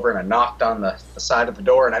went over and I knocked on the side of the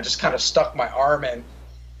door. And I just kind of stuck my arm in.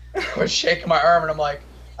 I was shaking my arm. And I'm like,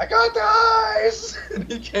 "I got the ice."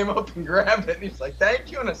 And he came up and grabbed it. And he's like,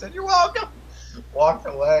 "Thank you." And I said, "You're welcome." Walked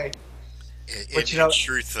away. But In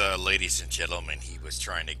truth, ladies and gentlemen, he was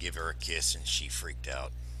trying to give her a kiss, and she freaked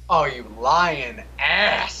out. oh, you lying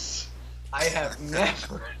ass. I have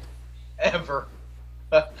never, ever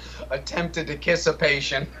attempted to kiss a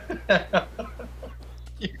patient.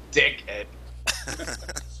 You dickhead.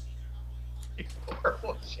 You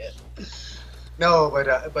horrible shit. No,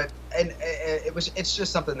 but it's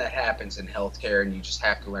just something that happens in healthcare, and you just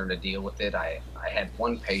have to learn to deal with it. I had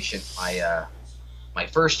one patient my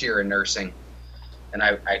first year in nursing, and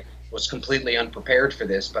I was completely unprepared for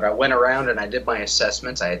this, but I went around and I did my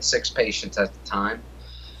assessments. I had 6 patients at the time,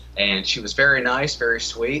 and she was very nice, very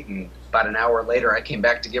sweet, and about an hour later I came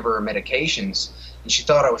back to give her her medications, and she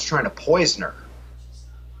thought I was trying to poison her.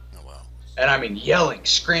 Oh, wow. And I mean, yelling,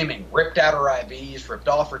 screaming, ripped out her IVs, ripped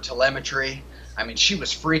off her telemetry. I mean, she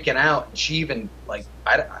was freaking out, and she even, like,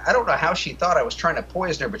 I don't know how she thought I was trying to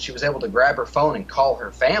poison her, but she was able to grab her phone and call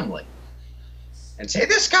her family and say,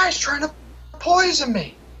 "This guy's trying to poison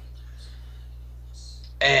me."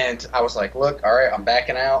 And I was like, "Look, all right, I'm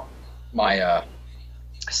backing out." My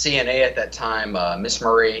CNA at that time, Miss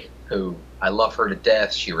Marie, who I love her to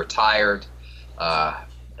death, she retired.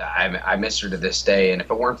 I miss her to this day. And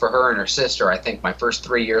if it weren't for her and her sister, I think my first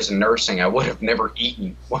 3 years in nursing, I would have never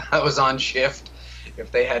eaten when I was on shift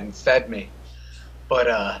if they hadn't fed me.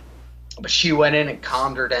 But she went in and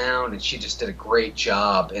calmed her down, and she just did a great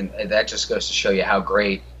job. And that just goes to show you how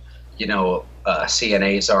great,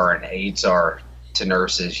 CNAs are and aides are to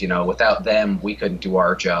nurses. Without them, we couldn't do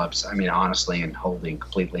our jobs. I mean, honestly and wholly and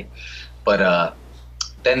completely. But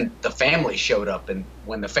then the family showed up, and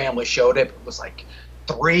when the family showed up, it was like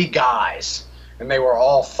 3 guys, and they were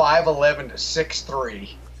all 5'11" to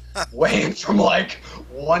 6'3", weighing from like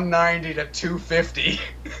 190 to 250.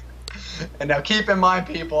 And now keep in mind,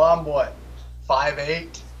 people, I'm what,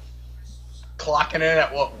 5'8", clocking in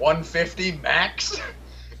at what, 150 max,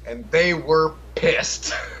 and they were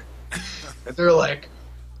pissed. And they're like,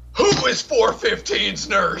 "Who is 415's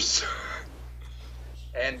nurse?"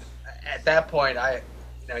 And at that point,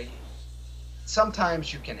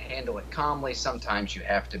 sometimes you can handle it calmly. Sometimes you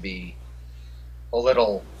have to be a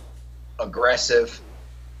little aggressive.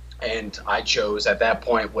 And I chose at that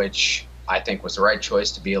point, which I think was the right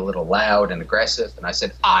choice, to be a little loud and aggressive. And I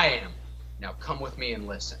said, I am. Now come with me and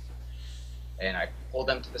listen. And I pulled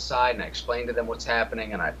them to the side and I explained to them what's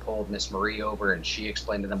happening. And I pulled Miss Marie over and she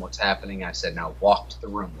explained to them what's happening. I said, now walk to the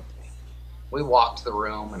room with me. We walked to the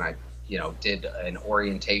room and I, did an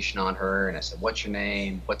orientation on her. And I said, what's your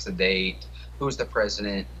name? What's the date? Who's the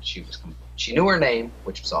president? She knew her name,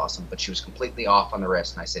 which was awesome, but she was completely off on the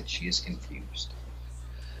rest. And I said, she is confused.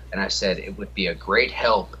 And I said, it would be a great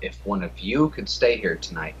help if one of you could stay here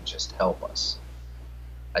tonight and just help us.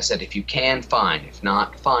 I said, if you can, fine. If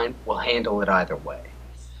not, fine. We'll handle it either way.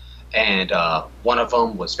 And one of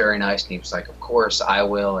them was very nice, and he was like, of course, I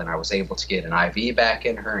will. And I was able to get an IV back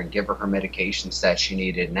in her and give her medications that she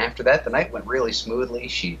needed. And after that, the night went really smoothly.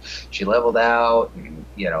 She leveled out, and,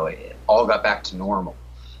 it all got back to normal.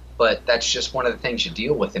 But that's just one of the things you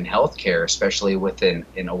deal with in healthcare, especially with an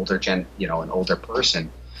older an older person.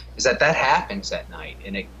 Is that happens at night,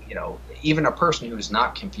 and even a person who's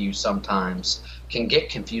not confused sometimes can get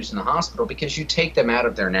confused in the hospital because you take them out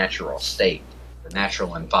of their natural state, the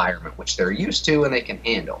natural environment which they're used to and they can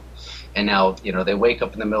handle. And now they wake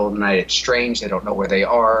up in the middle of the night. It's strange. They don't know where they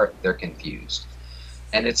are. They're confused,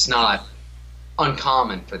 and it's not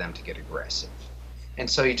uncommon for them to get aggressive. And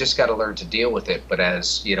so you just got to learn to deal with it. But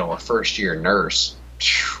as a first-year nurse.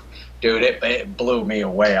 Dude, it blew me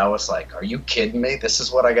away. I was like, are you kidding me? This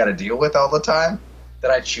is what I got to deal with all the time? Did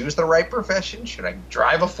I choose the right profession? Should I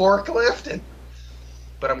drive a forklift?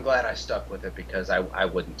 But I'm glad I stuck with it because I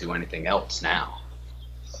wouldn't do anything else now.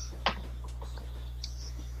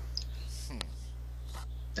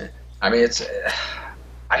 I mean,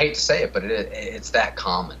 I hate to say it, but it's that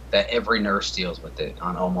common that every nurse deals with it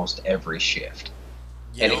on almost every shift.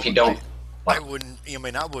 If you don't... I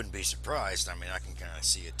wouldn't be surprised. I mean, I can kind of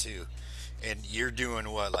see it too. And you're doing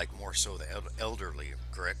what, like more so the elderly,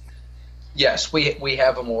 correct? Yes, we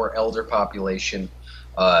have a more elder population,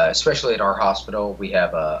 especially at our hospital. We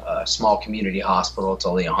have a small community hospital. It's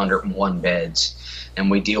only 101 beds, and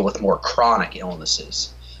we deal with more chronic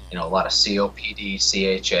illnesses. A lot of COPD,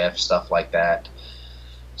 CHF, stuff like that.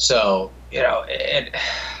 So, the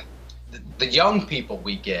young people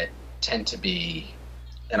we get tend to be,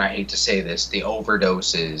 and I hate to say this, the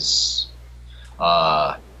overdoses,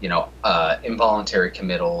 involuntary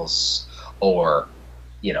committals, or,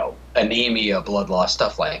 anemia, blood loss,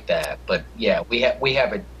 stuff like that. But yeah, we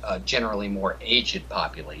have a generally more aged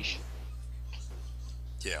population.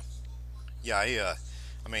 Yeah.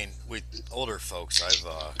 I mean, with older folks,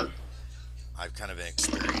 I've kind of been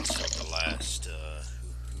experienced over the last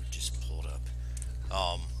who just pulled up.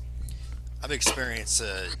 I've experienced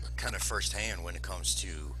kind of firsthand when it comes to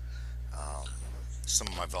some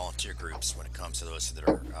of my volunteer groups. When it comes to those that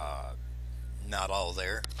are not all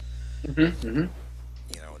there, Mm-hmm.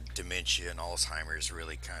 Dementia and Alzheimer's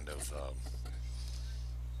really kind of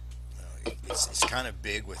it's kind of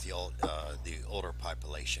big with the older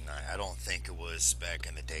population. I don't think it was back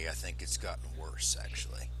in the day. I think it's gotten worse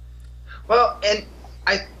actually. Well, and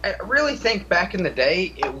I really think back in the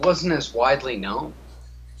day it wasn't as widely known.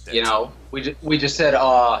 We just said,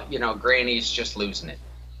 Granny's just losing it.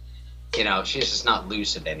 She's just not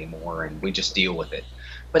lucid anymore, and we just deal with it.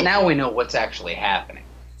 But now we know what's actually happening,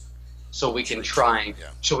 so we can try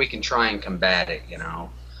and combat it.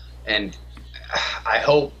 And I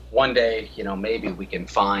hope one day, maybe we can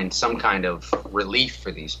find some kind of relief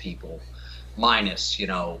for these people, minus,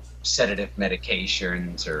 sedative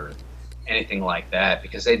medications or anything like that,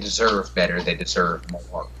 because they deserve better. They deserve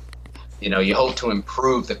more. You hope to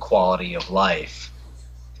improve the quality of life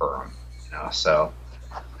for them. So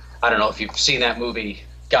I don't know if you've seen that movie.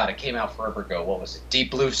 God, it came out forever ago. What was it?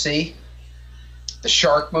 Deep Blue Sea? The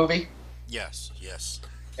shark movie? Yes.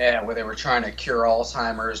 Yeah, where they were trying to cure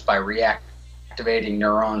Alzheimer's by reactivating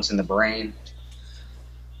neurons in the brain.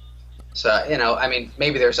 So,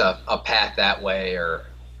 maybe there's a path that way, or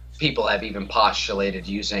people have even postulated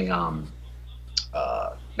using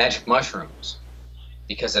magic mushrooms,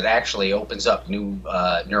 because it actually opens up new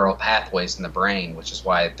neural pathways in the brain, which is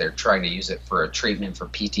why they're trying to use it for a treatment for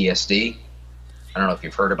PTSD. I don't know if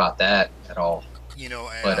you've heard about that at all.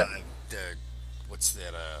 But what's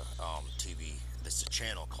that TV? There's a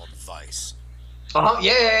channel called Vice.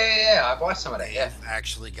 Yeah. I've watched some of that. Yeah,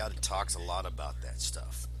 actually it talks a lot about that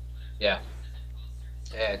stuff. Yeah.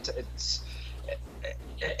 It's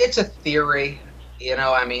a theory.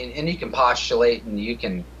 And you can postulate and you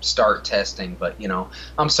can start testing, but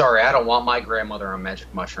I'm sorry, I don't want my grandmother on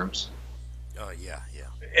magic mushrooms. Oh yeah, yeah.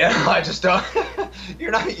 Yeah, I just don't.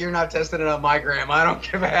 You're not testing it on my grandma. I don't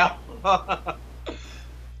give a hell.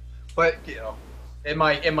 But in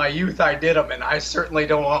my youth, I did them, and I certainly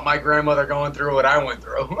don't want my grandmother going through what I went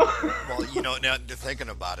through. Well, now thinking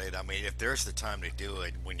about it, I mean, if there's the time to do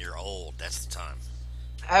it when you're old, that's the time.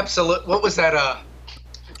 Absolute. What was that?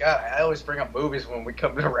 God, I always bring up movies when we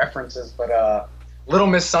come to references, but Little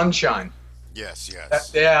Miss Sunshine. Yes, That,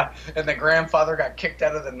 yes. yeah, and the grandfather got kicked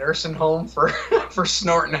out of the nursing home for for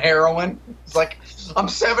snorting heroin. It's like, I'm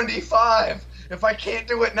 75. If I can't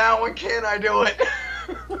do it now, when can I do it?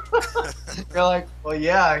 You're like, well,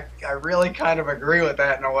 yeah, I really kind of agree with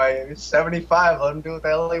that in a way. He's 75. Let him do what the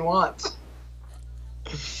hell he wants.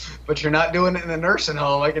 But you're not doing it in the nursing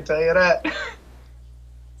home, I can tell you that.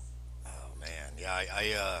 Oh man, yeah.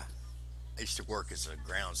 I used to work as a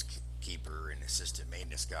groundskeeper and assistant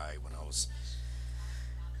maintenance guy when I was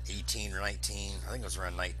 18 or 19. I think it was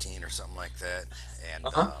around 19 or something like that. And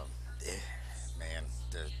Uh-huh. eh, man,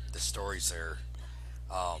 the stories there,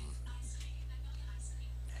 um,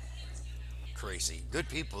 crazy. Good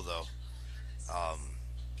people though. Um,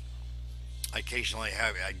 I occasionally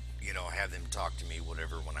have them talk to me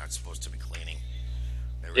whatever when I'm supposed to be cleaning.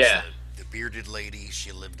 There was Yeah. the bearded lady.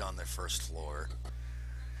 She lived on the first floor.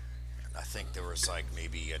 And I think there was like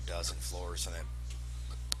maybe a dozen floors in it,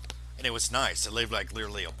 and it was nice. It lived like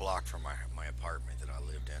literally a block from my apartment that I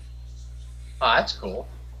lived in. Oh, that's cool.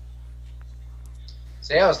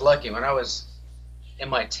 See, I was lucky when I was in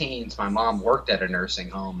my teens. My mom worked at a nursing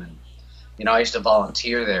home, and I used to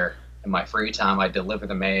volunteer there in my free time. I'd deliver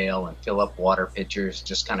the mail and fill up water pitchers,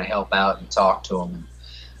 just kind of help out and talk to them.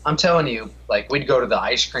 I'm telling you, like we'd go to the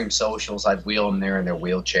ice cream socials. I'd wheel them there in their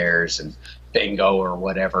wheelchairs and bingo or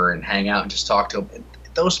whatever, and hang out and just talk to them. And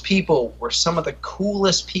those people were some of the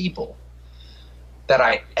coolest people that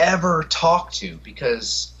I ever talked to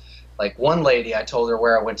because, like one lady, I told her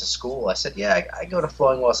where I went to school. I said, "Yeah, I go to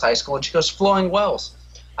Flowing Wells High School," and she goes, "Flowing Wells."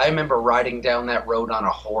 I remember riding down that road on a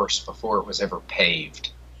horse before it was ever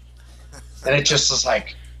paved, and it just was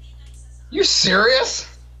like, "You serious?"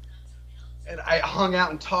 And I hung out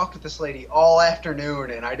and talked with this lady all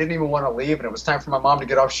afternoon, and I didn't even want to leave. And it was time for my mom to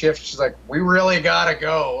get off shift. She's like, "We really gotta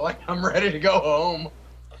go. Like, I'm ready to go home."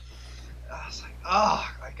 I was like, "Oh,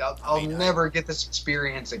 like I I'll mean, never get this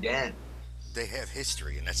experience again." they have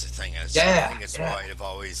history, and that's the thing. I Yeah, think that's yeah, why it have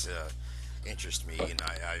always interested me, and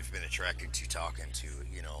I've been attracted to talking to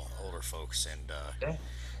older folks, and yeah.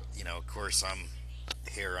 of course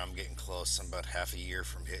I'm getting close. I'm about half a year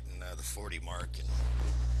from hitting the 40 mark, and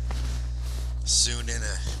soon in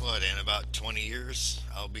about 20 years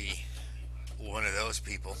I'll be one of those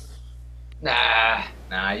people. Nah.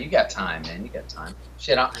 You got time, man. You got time.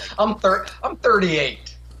 Shit, Like I'm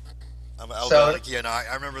 38. I'll be So like,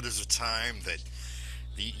 I remember there's a time that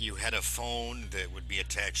you had a phone that would be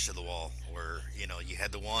attached to the wall, where you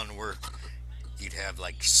had the one where you'd have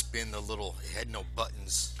like spin the little. It had no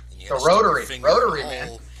buttons, and you had the to stick your rotary, finger in the rotary,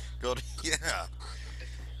 man. hole. Go to yeah,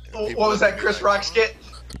 and What people was look at that me Chris like, Rock huh? skit?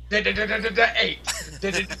 Eight,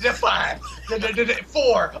 five,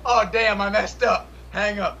 four. Oh damn, I messed up.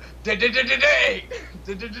 Hang up. Eight,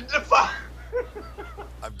 five.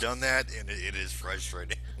 I've done that, and it is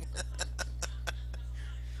frustrating.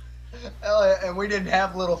 And we didn't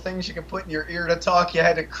have little things you could put in your ear to talk. You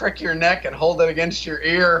had to crick your neck and hold it against your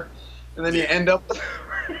ear, and then you Yeah, end up with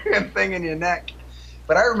a thing in your neck.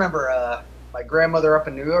 But I remember my grandmother up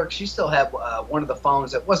in New York. She still had one of the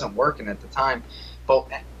phones that wasn't working at the time, but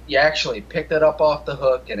you actually picked it up off the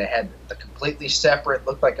hook, and it had the completely separate,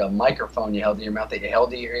 looked like a microphone you held in your mouth that you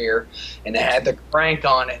held to your ear, and it yeah. had the crank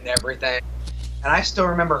on it and everything. And I still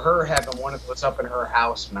remember her having one of those up in her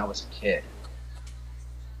house when I was a kid.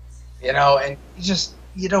 And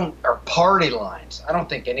you don't, or party lines. I don't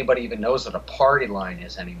think anybody even knows what a party line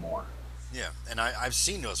is anymore. Yeah, and I've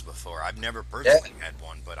seen those before. I've never Yeah, personally had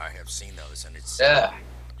one, but I have seen those, and it's. yeah.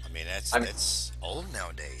 I mean, that's I mean, that's old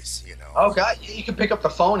nowadays. oh God, you can pick up the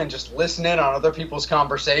phone and just listen in on other people's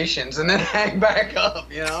conversations and then hang back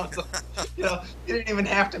up. So, you didn't even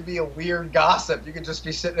have to be a weird gossip. You could just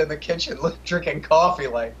be sitting in the kitchen drinking coffee,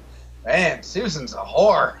 like, man, Susan's a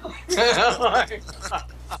whore.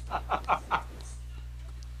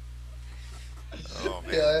 Oh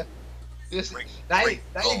man, Yeah. Just, break now, break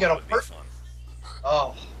now you bone got would be to. fun.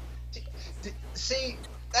 Oh, see,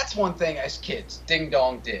 that's one thing as kids. Ding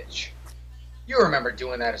dong ditch. You remember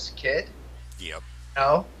doing that as a kid? Yep.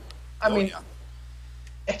 No. I Oh mean, yeah.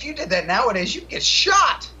 if you did that nowadays, you'd get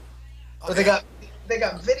shot. Oh But they yeah. got they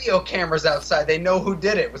got video cameras outside. They know who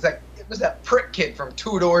did it. It was that prick kid from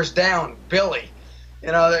Two Doors Down, Billy.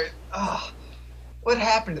 They what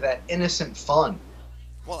happened to that innocent fun?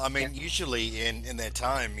 Well, I mean, usually in that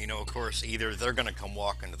time, of course, either they're going to come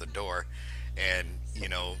walking to the door, and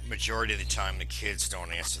majority of the time the kids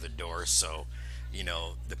don't answer the door, so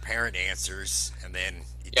the parent answers, and then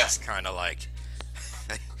it Yeah. just kind of like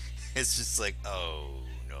it's just like, oh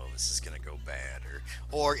no, this is going to go bad,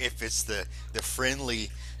 or if it's the friendly,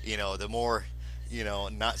 the more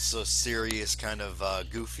not so serious kind of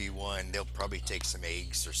goofy one, they'll probably take some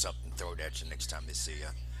eggs or something, throw it at you next time they see you.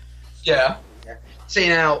 Yeah. Yeah. See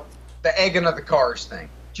now, the egging of the cars thing.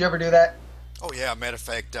 Did you ever do that? Oh yeah, matter of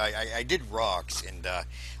fact, I did rocks, and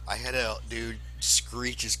I had a dude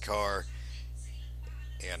screech his car,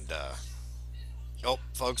 and oh,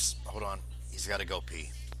 folks, hold on, he's got to go pee.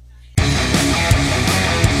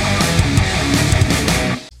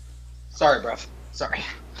 Sorry, bruv. Sorry.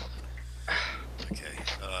 Okay,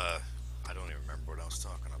 I don't even remember what I was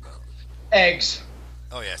talking about. Eggs.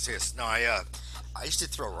 Oh yes, yes. No, I used to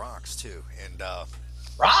throw rocks too, and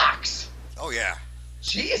Rocks. oh yeah,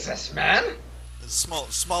 Jesus, man.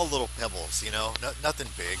 small little pebbles, nothing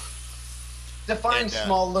big, Define and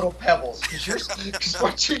small little pebbles, because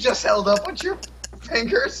what you just held up with your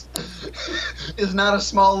fingers is not a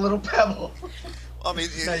small little pebble. I mean,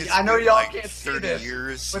 Now, it's I know been y'all like can't see 30 this,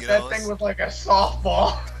 years, but that thing was like a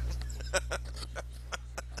softball.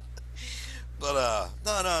 But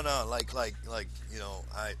no, no, no. Like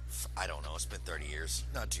I don't know. It's been 30 years.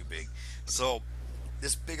 Not too big. So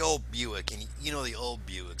this big old Buick, and the old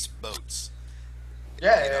Buicks boats.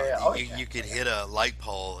 Yeah, yeah, yeah. Oh, You yeah. could hit a light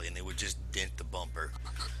pole and it would just dent the bumper.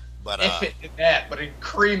 But If it did that, but it'd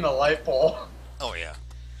cream the light bulb. oh yeah.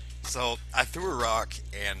 So I threw a rock,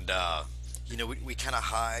 and we kind of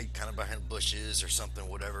hide, kind of behind bushes or something,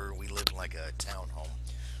 whatever. We lived in like a townhome.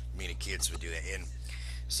 Me and the kids would do that, and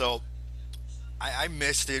so I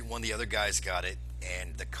missed it when the other guys got it,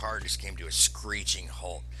 and the car just came to a screeching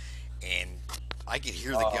halt. And I could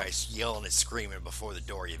hear the Oh, guys yelling and screaming before the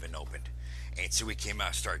door even opened. And so he came out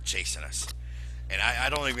and started chasing us. And I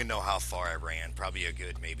don't even know how far I ran. Probably a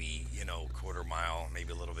good, maybe, quarter mile,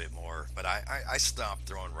 maybe a little bit more. But I stopped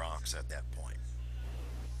throwing rocks at that point.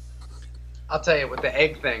 I'll tell you with the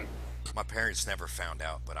egg thing. My parents never found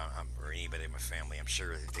out, but or anybody in my family, I'm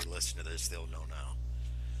sure if they listen to this, they'll know now.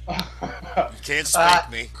 You can't uh, spank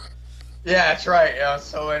me. yeah, that's right. Yeah,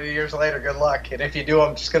 so many years later, good luck. And if you do,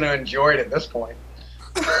 I'm just going to enjoy it at this point.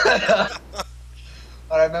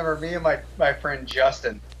 But I remember me and my friend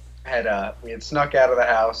Justin we had snuck out of the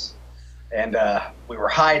house, and we were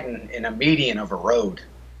hiding in a median of a road,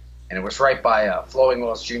 and it was right by Flowing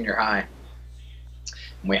Wells Junior High.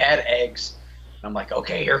 And we had eggs, and I'm like,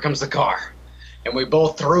 okay, here comes the car, and we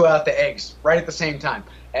both threw out the eggs right at the same time,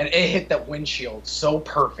 and it hit the windshield so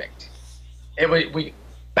perfect. We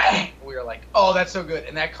bang. We were like, oh, that's so good,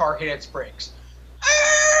 and that car hit its brakes.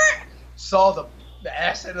 Saw the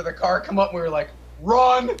ass end of the car come up, and we were like,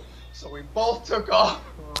 run! So we both took off,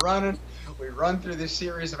 we were running. We run through this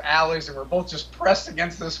series of alleys, and we're both just pressed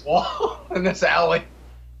against this wall in this alley.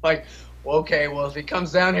 Like, well, okay, well, if he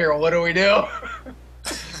comes down here, what do we do?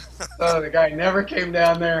 So the guy never came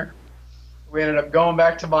down there. We ended up going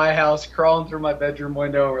back to my house, crawling through my bedroom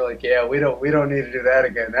window. And we're like, yeah, we don't need to do that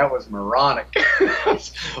again. That was moronic.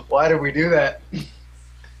 Why did we do that?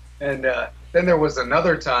 And then there was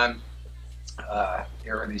another time.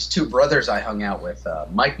 There were these two brothers I hung out with,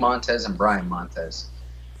 Mike Montez and Brian Montez,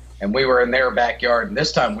 and we were in their backyard. And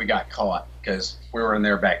this time we got caught because we were in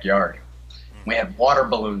their backyard. We had water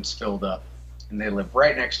balloons filled up, and they lived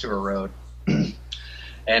right next to a road.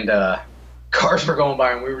 And cars were going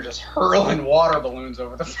by, and we were just hurling water balloons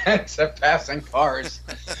over the fence at passing cars,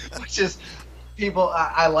 which is people.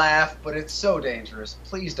 I laugh, but it's so dangerous.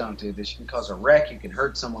 Please don't do this. You can cause a wreck. You can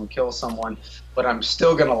hurt someone, kill someone. But I'm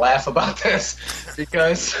still gonna laugh about this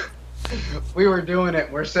because we were doing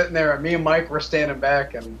it. We're sitting there, and me and Mike were standing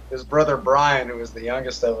back, and his brother Brian, who was the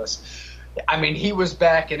youngest of us. I mean, he was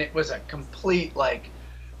back, and it was a complete like.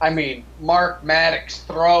 I mean, Mark Maddox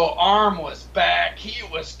throw arm was back. He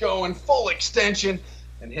was going full extension,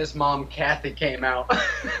 and his mom Kathy came out,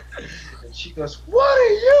 and she goes, "What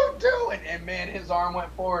are you doing?" And man, his arm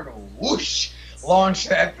went forward and whoosh, launched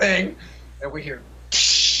that thing, and we hear,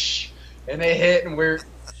 psh, and they hit, and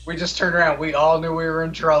we just turned around. We all knew we were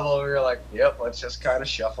in trouble. We were like, "Yep, let's just kind of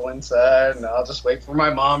shuffle inside, and I'll just wait for my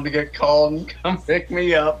mom to get called and come pick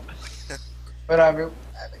me up." But I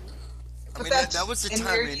but mean, that that's was the in time,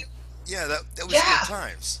 there. and yeah, that was Yeah, good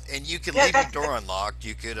times. And you could yeah, leave your door unlocked.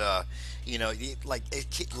 You could,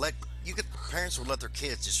 like you could parents would let their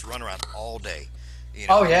kids just run around all day.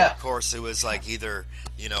 oh And yeah, of course, it was like either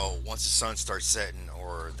once the sun starts setting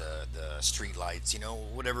or the street lights,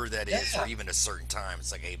 whatever that is, or yeah, even a certain time,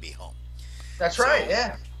 it's like, hey, be home. That's right. So,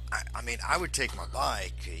 Yeah. I mean, I would take my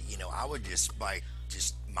bike. I would just bike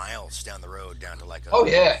just miles down the road down to like Oh a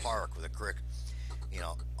yeah. park with a creek.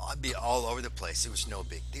 I'd be all over the place. It was no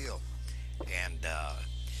big deal. And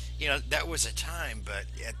that was a time, but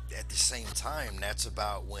at the same time, that's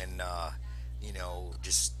about when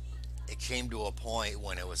just it came to a point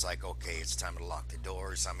when it was like, okay, it's time to lock the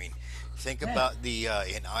doors. I mean, think Yeah. about the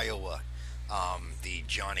in Iowa, the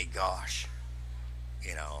Johnny Gosh.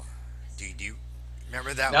 You know, do you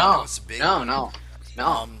remember that one? That No. was a big No. one. No. No.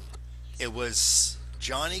 Um, it was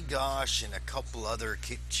Johnny Gosh and a couple other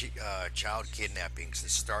child kidnappings that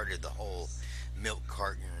started the whole milk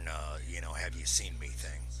carton, have you seen me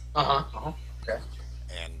thing. Uh huh. Uh huh. Okay.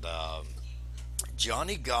 And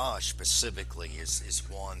Johnny Gosh specifically is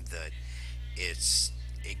one that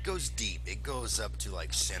it goes deep. It goes up to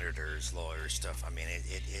like senators, lawyers, stuff. I mean,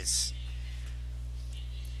 it is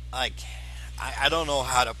like I don't know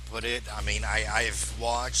how to put it. I mean, I've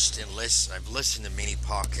watched and I've listened to many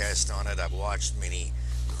podcasts on it. I've watched many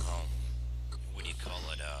what do you call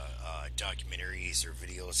it, documentaries or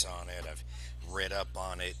videos on it. I've read up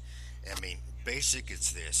on it. I mean, basic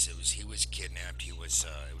it's this. He was kidnapped. It was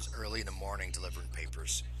early in the morning delivering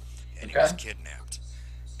papers, and he was Okay. kidnapped.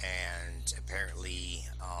 And apparently,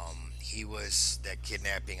 he was that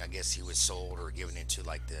kidnapping. I guess he was sold or given into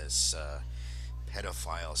like this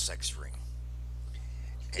pedophile sex ring,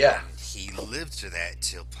 Yeah. and he lived through that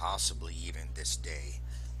till possibly even this day.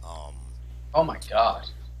 Um, Oh my God.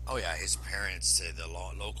 Oh yeah, his parents,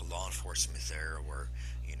 local law enforcement there were,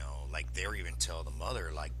 like they were even tell the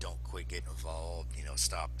mother like, don't quit getting involved,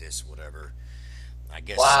 stop this, whatever. I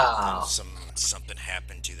guess Wow. something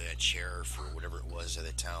happened to that sheriff or whatever it was of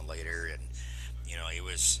the town later, and it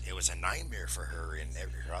was a nightmare for her and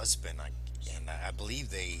her husband. And I believe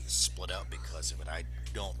they split up because of it. I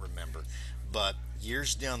don't remember, but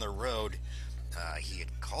years down the road, he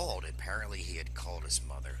had called. Apparently, he had called his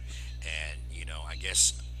mother, and I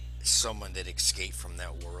guess someone that escaped from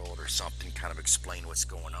that world or something kind of explained what's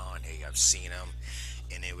going on. Hey, I've seen him,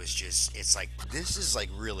 and it's like this is like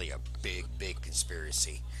really a big, big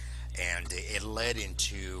conspiracy, and it led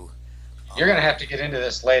into. You're gonna Um, have to get into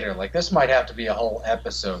this later. Like this might have to be a whole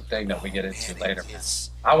episode thing that we oh get into man, later, man. it's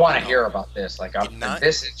I want you to know hear about this. Like it and not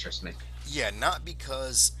this interests me. yeah, not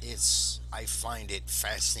because I find it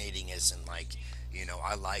fascinating as in like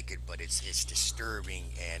I like it, but it's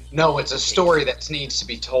disturbing and No, it's a it story that needs to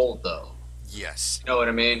be told, though. yes. You know what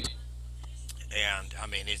I mean? And I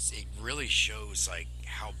mean, it really shows like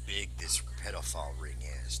how big this pedophile ring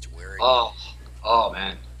is, to where Oh, oh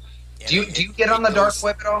man. and Do you get on it the dark goes.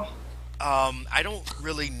 web at all? I don't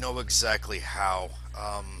really know exactly how.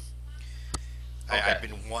 Okay. I've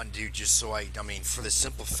been wanting to just so I mean, for the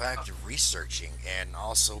simple fact of researching, and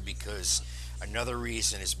also because another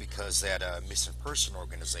reason is because that missing person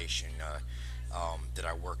organization that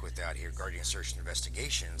I work with out here, Guardian Search and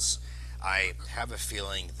Investigations. I have a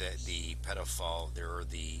feeling that the pedophile, there are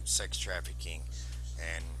the sex trafficking,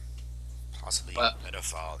 and possibly But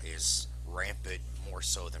pedophile is rampant more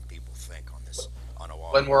so than people think on this on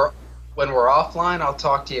when Oahu. we're offline, I'll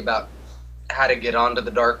talk to you about how to get onto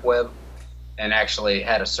the dark web and actually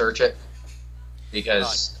how to search it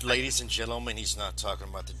because Ladies and gentlemen, he's not talking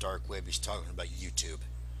about the dark web. He's talking about YouTube.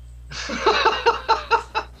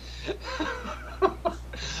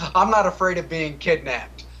 I'm not afraid of being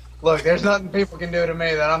kidnapped. Look, there's nothing people can do to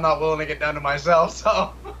me that I'm not willing to get done to myself.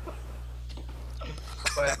 So,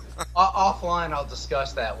 but offline, I'll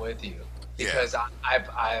discuss that with you Yeah, because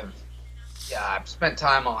I've spent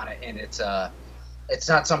time on it, and it's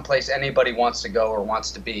not someplace anybody wants to go or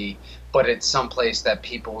wants to be, but it's someplace that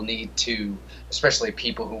people need to, especially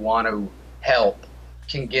people who want to help,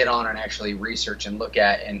 can get on and actually research and look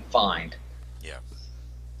at and find. yeah.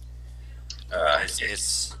 Uh,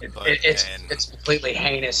 It's it, but it, it's and it's a completely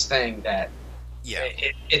heinous thing that yeah,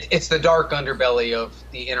 it's the dark underbelly of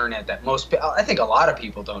the internet that I think a lot of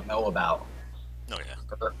people don't know about no,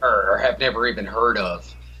 yeah. or have never even heard of,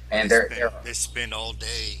 Well, and they're they spend all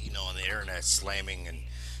day, on the internet slamming and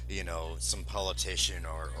some politician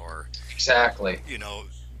or exactly. you know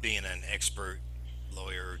being an expert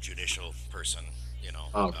lawyer or judicial person,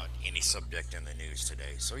 Oh, about any subject in the news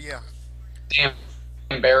today. So yeah. damn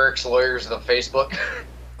barracks lawyers of the Facebook.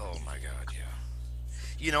 Oh my God,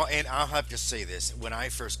 yeah. And I'll have to say this: when I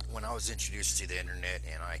was introduced to the internet,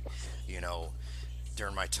 and you know,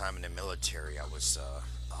 during my time in the military,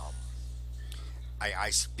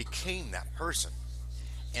 I became that person,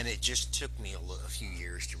 and it just took me a few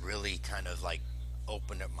years to really kind of like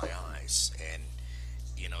open up my eyes and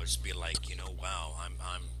just be like, wow,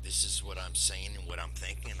 I'm this is what I'm saying and what I'm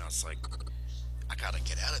thinking. I was like, I gotta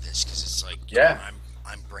get out of this because it's like, Yeah.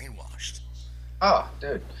 I'm brainwashed. Oh,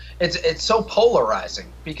 dude, it's so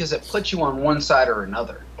polarizing because it puts you on one side or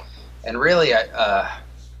another. And really,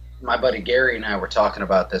 my buddy Gary and I were talking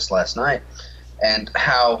about this last night, and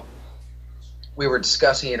how we were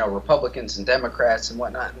discussing, Republicans and Democrats and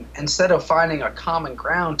whatnot. And instead of finding a common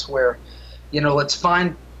ground to where, let's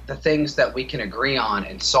find the things that we can agree on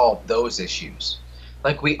and solve those issues.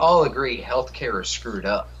 Like we all agree healthcare is screwed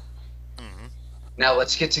up. Hmm. Now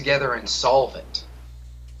let's get together and solve it.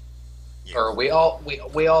 Yeah. Or we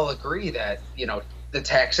all agree that, the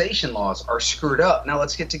taxation laws are screwed up. Now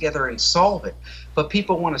let's get together and solve it. But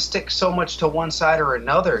people want to stick so much to one side or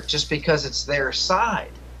another just because it's their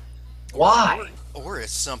side. Why? Or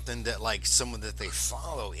it's something that like someone that they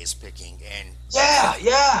follow is picking, and Yeah,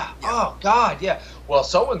 yeah. yeah, Oh God, yeah. Well,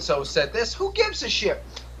 so and so said this. Who gives a shit?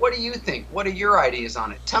 What do you think? What are your ideas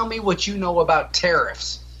on it? Tell me what you know about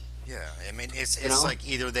tariffs. yeah. I mean, You it's know? like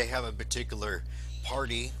either they have a particular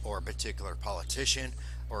party or a particular politician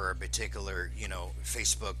or a particular,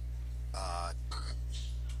 Facebook uh,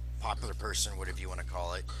 popular person, whatever you want to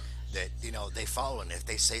call it, that they follow, and if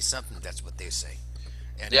they say something, that's what they say,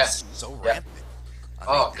 and Yeah, it's so yeah. rampant. I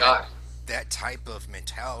mean Oh God. that type of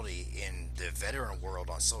mentality in the veteran world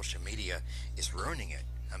on social media is ruining it.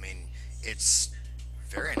 I mean, it's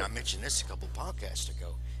very, and I mentioned this a couple podcasts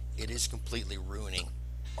ago. It is completely ruining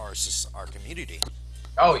our community,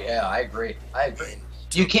 Oh yeah, I agree. I agree. and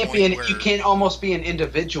to You a can't be point an you where can't almost be an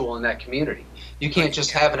individual in that community. You can't you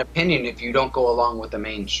just can't. have an opinion if you don't go along with the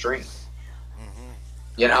mainstream. Hmm.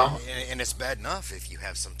 You And, know? and it's bad enough if you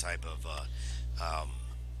have some type of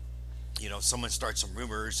someone starts some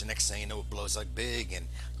rumors, and next thing you know, it blows up big, and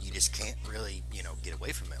you just can't really, get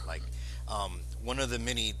away from it. Like one of the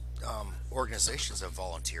many organizations I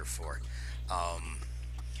volunteer for, um,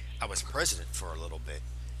 I was president for a little bit,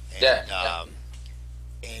 Yeah, and yeah.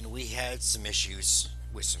 we had some issues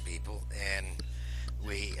with some people, and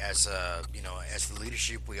we, as as the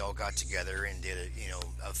leadership, we all got together and did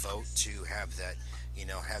a vote to have that,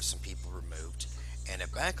 have some people removed, and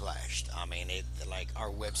it backlashed. I mean, it like our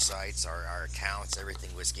websites, our accounts,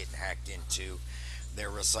 everything was getting hacked into.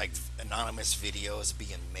 There was like anonymous videos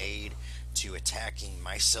being made to attacking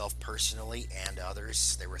myself personally and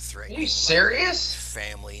others. They were Are you threatening my serious?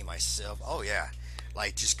 family, myself. Oh yeah,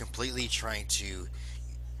 like just completely trying to,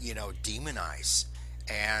 demonize.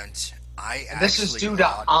 And I And this is actually due to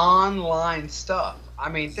allowed, online stuff. I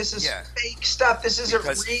mean, this is yeah, fake stuff. This isn't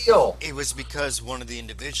because real. it was because one of the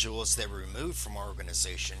individuals that were removed from our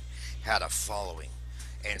organization had a following,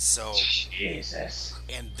 and so Jesus.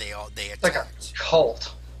 and they It's like a attacked.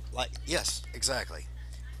 cult. Like yes, exactly.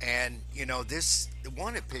 And this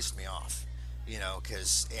one, it pissed me off,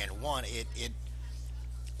 because and one, it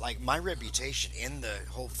like my reputation in the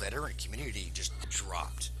whole veteran community just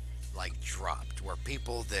dropped, like dropped, where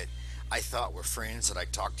people that I thought were friends that I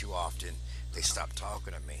talked to often, they stopped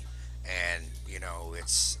talking to me. And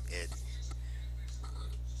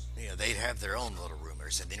they'd have their own little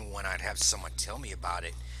rumors, and then when I'd have someone tell me about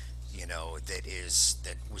it,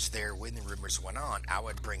 that was there when the rumors went on, I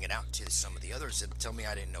would bring it out to some of the others and tell me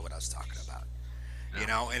I didn't know what I was talking about.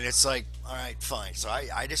 And it's like, all right, fine. So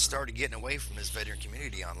I just started getting away from this veteran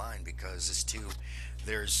community online because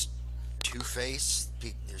there's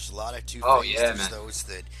there's a lot of two Oh faced. yeah, There's man. those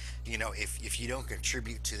that, if you don't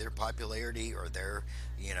contribute to their popularity or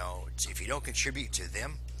if you don't contribute to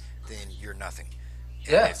them, then you're nothing.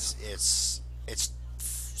 And Yeah. it's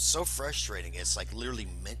so frustrating. It's like literally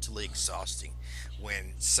mentally exhausting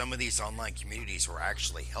when some of these online communities were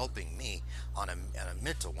actually helping me on a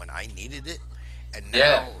mental when I needed it, and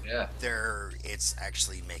Yeah. now Yeah. it's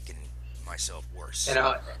actually making myself You worse.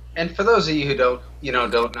 know, and for those of you who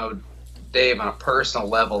don't know Dave on a personal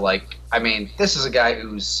level, like, I mean, this is a guy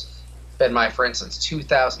who's been my friend since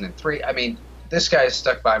 2003. I mean, this guy's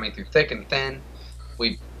stuck by me through thick and thin.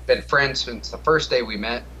 We've been friends since the first day we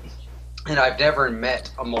met, and I've never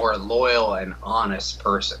met a more loyal and honest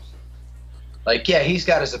person. Like, yeah, he's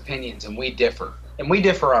got his opinions, and we differ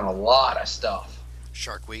on a lot of stuff.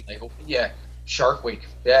 Shark Week. Like, yeah, Shark Week.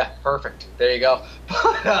 Yeah, perfect. There you go.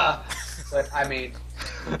 But I mean,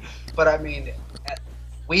 but I mean,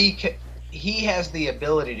 we ca he has the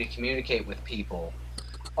ability to communicate with people,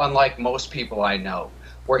 unlike most people I know,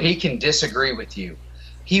 where he can disagree with you.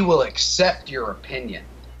 He will accept your opinion,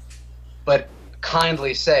 but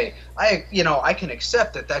kindly say, I can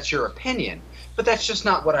accept that that's your opinion, but that's just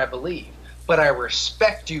not what I believe. But I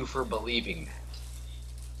respect you for believing that,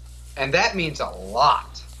 and that means a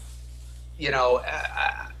lot.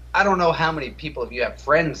 I don't know how many people, if you have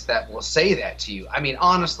friends that will say that to you. I mean,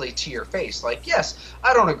 honestly, to your face, like, yes,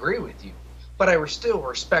 I don't agree with you, but I still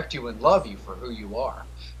respect you and love you for who you are.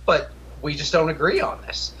 But we just don't agree on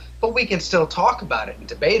this. But we can still talk about it and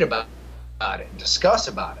debate about it and discuss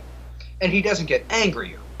about it. And he doesn't get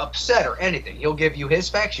angry or upset or anything. He'll give you his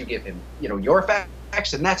facts, you give him, your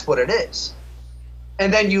facts, and that's what it is.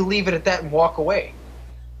 And then you leave it at that and walk away.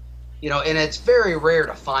 And it's very rare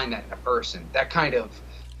to find that in a person, that kind of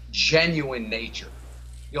genuine nature.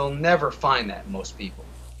 You'll never find that in most people.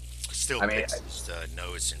 Still picks his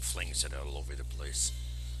nose and flings it all over the place.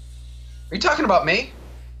 Are you talking about me?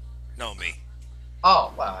 No, me.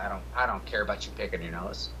 Oh, well, I don't care about you picking your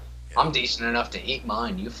nose. Yeah. I'm decent enough to eat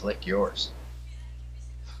mine. You flick yours.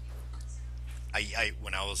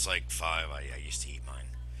 When I was like 5, I used to eat mine.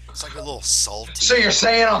 It's like a little salty. So you're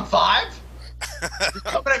saying I'm 5? You're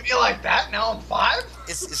coming at me like that? Now I'm 5?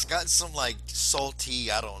 It's got some like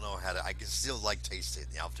salty. I don't know how to. I can still like taste it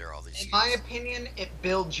after all these years. In my opinion, it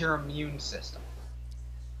builds your immune system.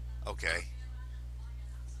 Okay.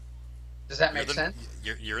 Does that make sense?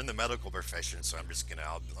 You're in the medical profession, so I'm just gonna.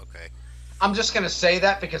 Okay. I'm just gonna say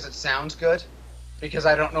that because it sounds good. Because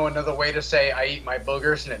I don't know another way to say I eat my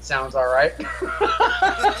boogers and it sounds all right.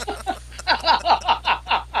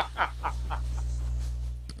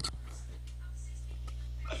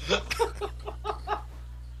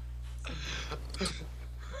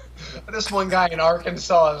 This one guy in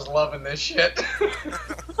Arkansas is loving this shit.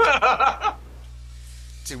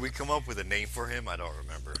 Did we come up with a name for him? I don't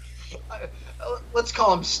remember. Let's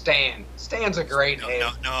call him Stan. Stan's a great name.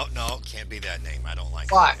 No, can't be that name. I don't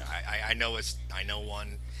like Why? it. I know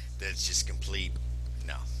one that's just complete.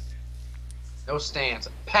 No. No Stans.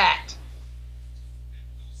 Pat.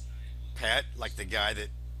 Pat, like the guy that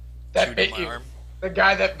chewed bit on my you. arm. The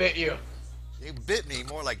guy that bit you. He bit me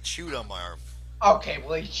more like chewed on my arm. Okay,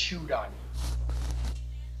 well he chewed on you.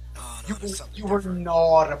 Oh, no, You were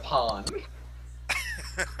gnawed upon.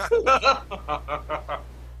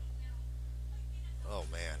 Oh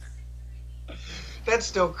man, that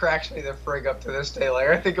still cracks me the frig up to this day. Like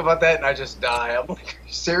I think about that and I just die. I'm like, are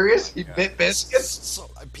you serious? He bit biscuits? So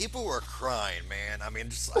people were crying, man. I mean,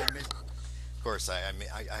 of course, I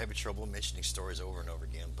have trouble mentioning stories over and over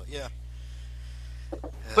again, but yeah.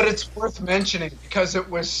 But it's worth mentioning because it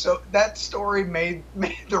was that story made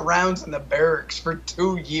the rounds in the barracks for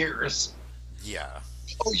 2 years. Yeah.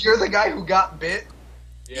 Oh, you're the guy who got bit?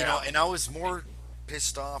 Yeah. And I was more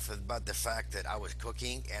pissed off about the fact that I was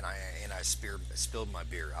cooking and I spilled my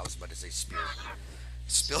beer. I was about to say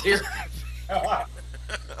spilled.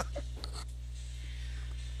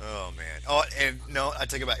 Oh man. Oh, and no, I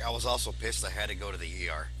take it back. I was also pissed. I had to go to the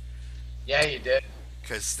ER. Yeah, you did.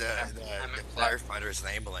 Because the firefighters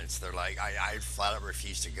and ambulance, they're like, I flat out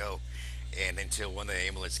refused to go. And until one of the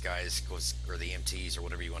ambulance guys goes, or the EMTs, or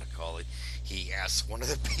whatever you want to call it, he asked one of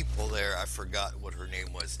the people there, I forgot what her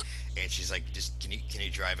name was, and she's like, just, can you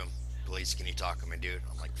drive him? Please, can you talk him and do it?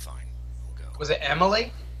 I'm like, fine, we'll go. Was it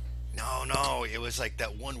Emily? No, it was like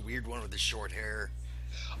that one weird one with the short hair.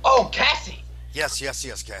 Oh, Cassie! Yes,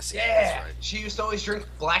 Cassie. Yeah, that's right. She used to always drink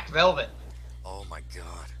Black Velvet. Oh my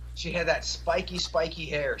god. She had that spiky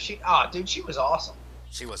hair. She was awesome.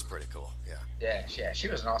 She was pretty cool, yeah. Yeah, she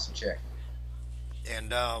was an awesome chick.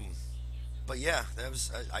 And but yeah, that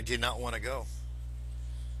was I did not want to go.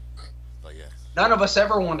 But yeah. None of us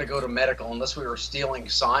ever wanted to go to medical unless we were stealing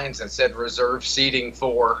signs that said reserve seating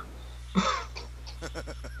for.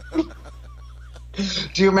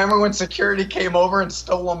 Do you remember when security came over and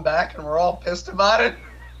stole them back and we're all pissed about it?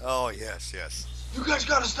 Oh yes. You guys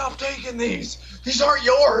gotta stop taking these. These aren't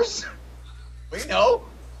yours. We know.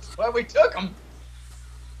 That's why we took them.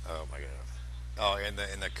 Oh my god. Oh, and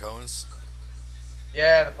the cones.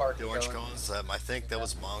 Yeah, the parking. The orange cones. I think that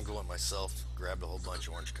was Mongo and myself grabbed a whole bunch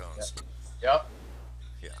of orange cones. Yep.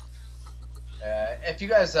 Yeah. If you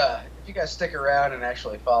guys stick around and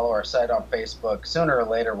actually follow our site on Facebook, sooner or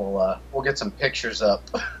later we'll get some pictures up.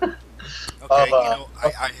 Okay.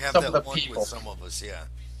 I have some that of the one people. with some of us. Yeah.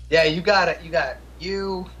 Yeah, you got it. You got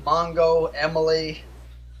you, Mongo, Emily.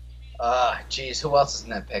 Geez, who else is in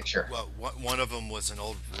that picture? Well, one of them was an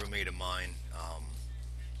old roommate of mine.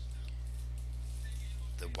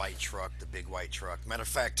 The white truck, the big white truck. Matter of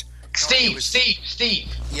fact, Steve.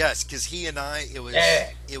 Yes, because he and I, it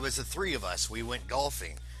was the three of us. We went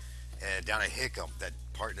golfing down at Hickam, that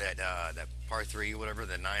par 3, whatever,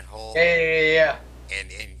 the 9-hole. Yeah.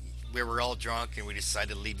 And we were all drunk, and we decided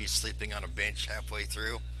to leave you sleeping on a bench halfway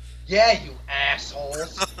through. Yeah, you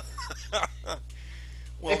assholes.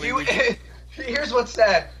 Well, here's what's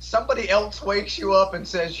sad. Somebody else wakes you up and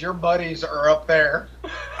says your buddies are up there,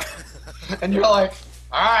 and you're like,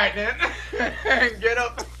 all right, then, get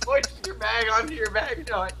up and put your bag onto your bag. And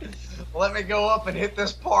you're like, Let me go up and hit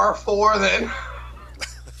this par four then.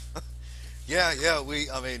 Yeah, yeah.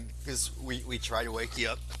 I mean, because we tried to wake you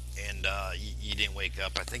up, and you didn't wake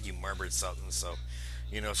up. I think you murmured something. So,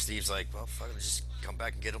 Steve's like, "Well, fuck, it, just come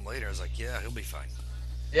back and get him later." I was like, "Yeah, he'll be fine."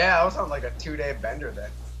 Yeah, I was on like a 2 day bender then.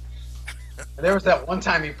 And there was that one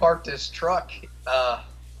time he parked his truck.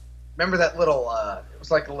 Remember that little? It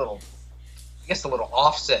was like a little, I guess, a little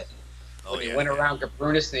offset Oh when you yeah, went yeah. around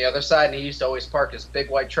Gabrunis and the other side, and he used to always park his big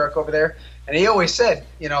white truck over there. And he always said,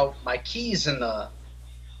 my keys in the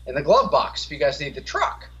glove box if you guys need the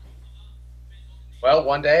truck. Well,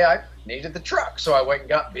 one day I needed the truck, so I went and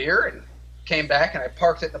got beer and came back and I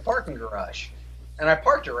parked it in the parking garage. And I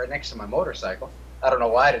parked it right next to my motorcycle. I don't know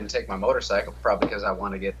why I didn't take my motorcycle, probably because I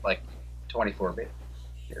want to get like 24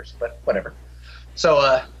 beers, but whatever. So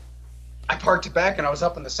I parked it back and I was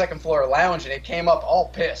up in the second floor lounge and it came up all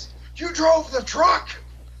pissed. You drove the truck!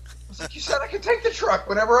 I was like, you said I could take the truck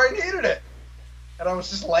whenever I needed it. And I was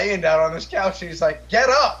just laying down on this couch and he's like, get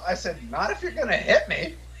up. I said, not if you're going to hit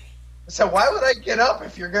me. I said, why would I get up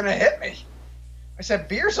if you're going to hit me? I said,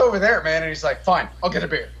 beer's over there, man. And he's like, fine, I'll get a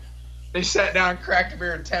beer. They sat down, cracked a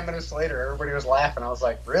beer, and 10 minutes later, everybody was laughing. I was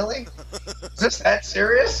like, really? Is this that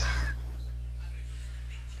serious?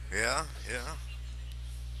 Yeah, yeah.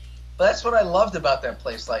 But that's what I loved about that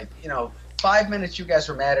place. Like, 5 minutes you guys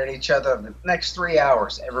were mad at each other. The next 3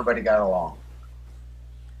 hours, everybody got along.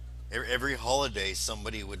 Every holiday,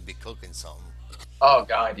 somebody would be cooking something. Oh,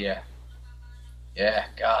 God, yeah. Yeah,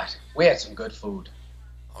 God. We had some good food.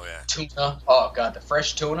 Oh yeah. Tuna. Oh, God, the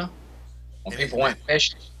fresh tuna. When And people went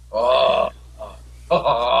fishing. oh yeah. Oh,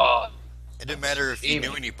 oh. It didn't matter if you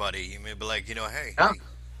knew Steamy. anybody. You may be like, hey, Huh? hey,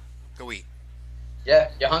 go eat.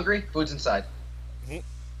 Yeah, you hungry? Food's inside. Mhm.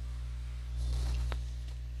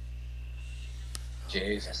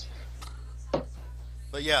 Jesus.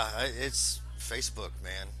 But yeah, it's Facebook,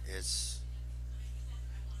 man.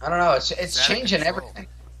 I don't know. It's It's it's out of changing control. everything.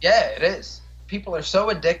 Yeah, it is. People are so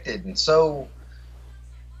addicted and so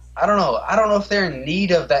I don't know. I don't know if they're in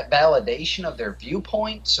need of that validation of their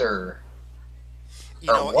viewpoints or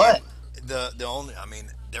And what. the only, I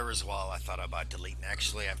mean, there was a while I thought about deleting.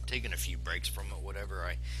 Actually, I've taken a few breaks from it. Whatever.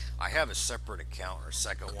 I have a separate account or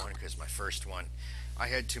second one because my first one, I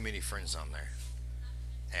had too many friends on there,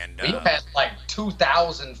 and Well, you had like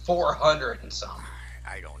 2,400 and some.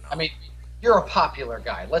 I don't I know. mean, you're a popular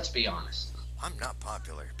guy. Let's be honest. I'm not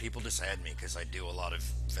popular. People just add me because I do a lot of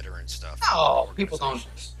veteran stuff for No, people don't.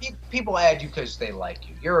 organizations. People add you because they like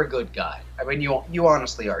you. You're a good guy. I mean, you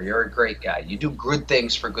honestly are. You're a great guy. You do good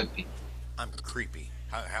things for good people. I'm creepy.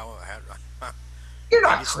 How You're they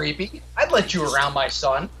not just creepy. I'd they let you just around my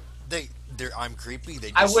son. they're I'm creepy.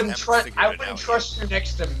 They I just wouldn't haven't trust. figured I it wouldn't out yet. trust you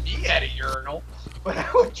next to me at a urinal, but I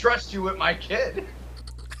would trust you with my kid.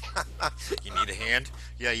 You need a hand?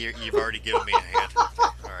 Yeah, you've already given me a hand. Okay,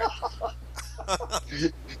 all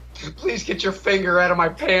right. Please get your finger out of my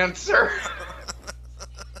pants, sir.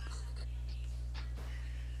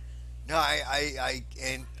 No,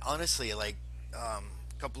 and honestly, like a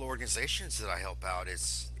couple of organizations that I help out,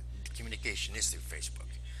 is communication is through Facebook.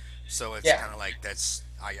 So it's Yeah. kind of like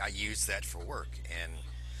I use that for work, and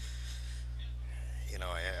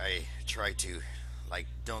I try to like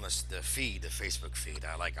don't the feed, the Facebook feed.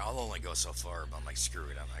 I'll only go so far, but I'm like screw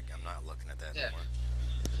it. I'm not looking at that Yeah. anymore.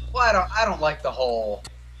 Well, I don't like the whole,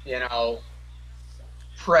 you know,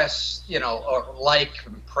 press, or like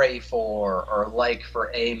and pray for, or like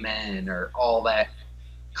for amen, or all that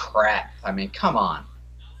crap. I mean, come on,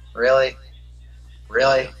 really,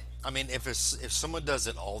 really. Yeah. I mean, if someone does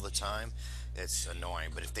it all the time, it's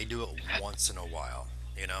annoying. But if they do it once in a while,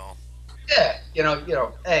 you know, Yeah,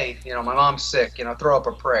 hey, my mom's sick. Throw up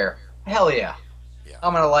a prayer. Hell yeah, yeah,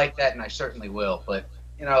 I'm gonna like that, and I certainly will. But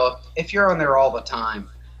if you're on there all the time,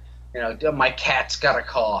 my cat's got a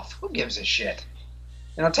cough. Who gives a shit?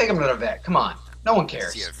 Take him to the vet. Come on, no one see a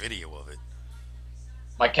cares. video of it.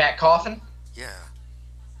 My cat coughing? Yeah.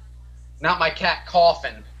 Not my cat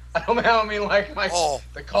coughing. I don't mean like Oh,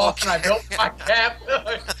 the coffin I okay. built for my cat,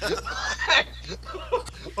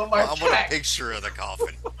 but my I want a cat. picture of the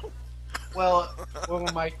coffin. Well,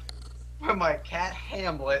 when my cat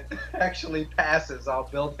Hamlet actually passes, I'll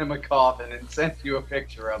build him a coffin and send you a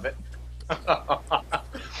picture of it.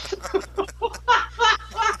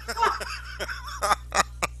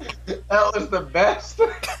 That was the best.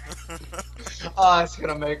 Oh, it's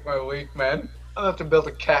gonna make my week, man. I'll have to build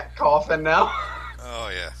a cat coffin now. Oh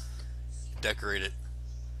yeah, decorate it.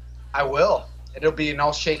 I will. It'll be in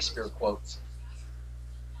all Shakespeare quotes.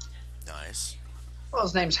 Nice. Well,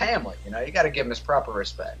 his name's Hamlet. You got to give him his proper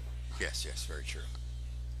respect. Yes, yes, very true.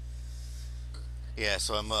 Yeah,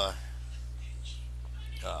 so I'm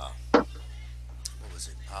what was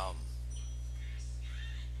it?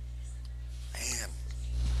 Man,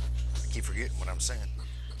 I keep forgetting what I'm saying.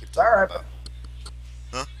 Keep It's all talking right. about.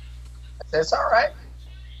 Huh? It's all right.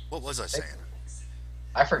 What was I saying?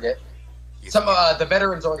 I forget. You, Some you the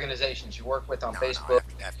veterans organizations you work with on no, no. Facebook.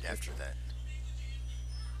 After that,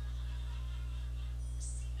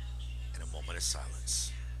 in a moment of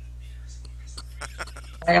silence.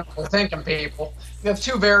 And we're thinking, people. We have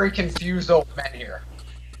two very confused old men here.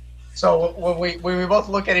 So when we both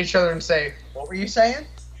look at each other and say, "What were you saying?"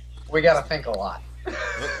 We got to think a lot.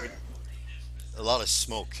 A lot of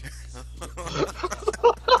smoke.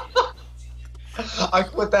 I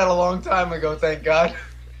quit that a long time ago, thank God.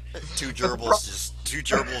 But Two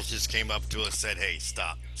gerbils just came up to us, said, "Hey,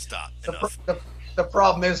 stop, stop, the, enough." the, the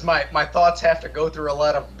problem is my thoughts have to go through a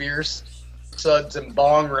lot of beer suds and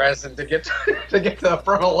bong resin to get to get to the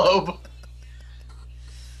frontal lobe.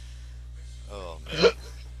 Oh man.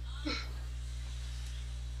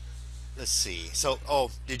 Let's see. So,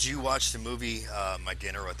 oh, did you watch the movie My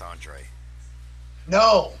Dinner with Andre?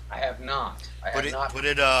 No, I have not. I Put have it, not. put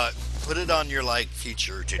it, put it on your like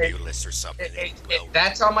future to do It, list or something. It will.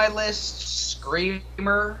 that's on my list.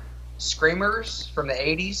 Screamers from the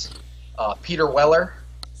 '80s. Peter Weller.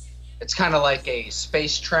 It's kind of like a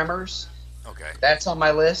Space Tremors. Okay. That's on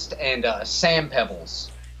my list, and Sam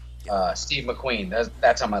Pebbles, Yeah. Steve McQueen.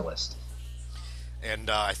 That's on my list.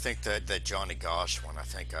 And I think that Johnny Gosh one. I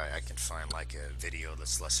think I can find like a video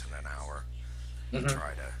that's less than an hour. I'll Hmm.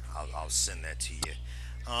 try to. I'll send that to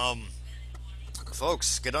you. Um,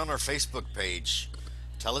 Folks, get on our Facebook page.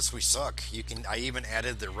 Tell us we suck. You can. I even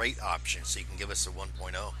added the rate option, so you can give us a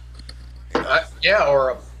 1.0. You know, Yeah, or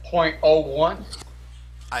a .01.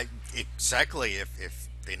 I exactly if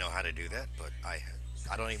they know how to do that, but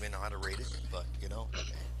I don't even know how to rate it. But you know,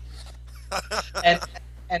 And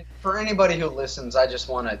and for anybody who listens, I just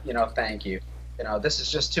want to thank you. This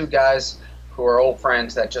is just two guys who are old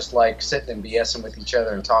friends that just like sitting and BSing with each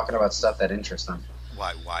other and talking about stuff that interests them.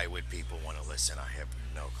 why would people want to listen? I have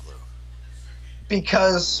no clue.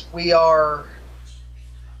 Because we are.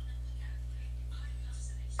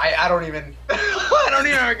 I don't even I don't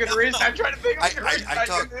even have a good reason. I'm trying to think of a good reason. I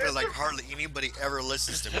do talk to this. like hardly anybody ever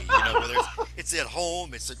listens to me. You know, whether it's at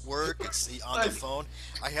home, it's at work, it's on the phone.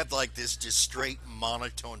 I have like this just straight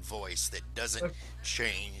monotone voice that doesn't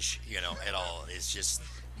change, you know, at all. It's just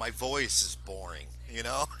my voice is boring, you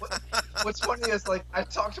know. What's funny is like I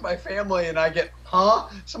talk to my family and I get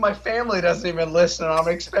so my family doesn't even listen. And I'm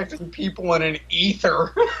expecting people in an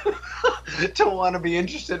ether to want to be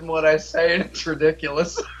interested in what I say, and it's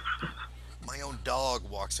ridiculous. My own dog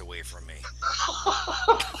walks away from me.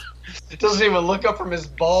 Doesn't even look up from his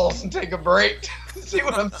balls and take a break. See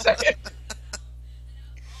what I'm saying?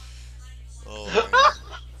 Oh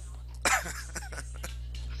man.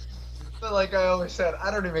 But like I always said,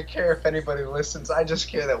 I don't even care if anybody listens. I just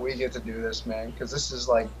care that we get to do this, man, because this is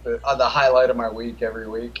like the highlight of my week every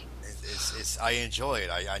week. It's I enjoy it.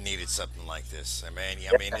 I needed something like this. I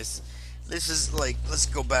mean, this is like let's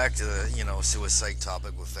go back to the suicide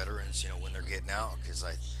topic with veterans. You know when they're getting out because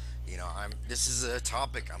I'm this is a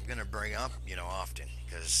topic I'm gonna bring up often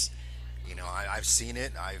because I've seen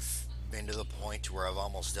it. I've been to the point where I've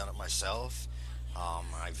almost done it myself.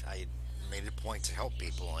 I made it a point to help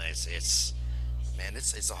people, and it's man,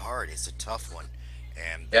 it's a tough one,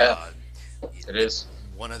 and Yeah, it is.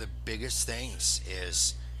 one of the biggest things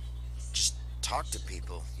is just talk to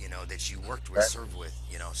people that you worked with, Right. served with,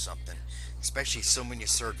 something, especially someone you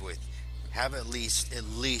served with. Have at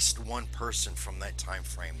least one person from that time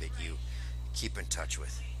frame that you keep in touch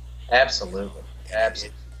with, Absolutely. and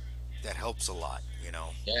Absolutely. that helps a lot.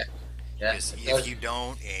 Yeah. Yeah. Because It if does. you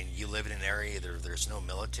don't and you live in an area there's no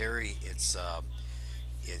military,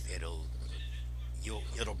 it'll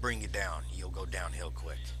it'll bring you down. You'll go downhill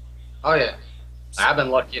quick. Oh yeah. So I've been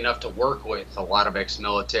lucky enough to work with a lot of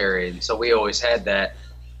ex-military, and so we always had that,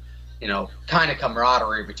 kind of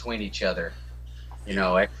camaraderie between each other.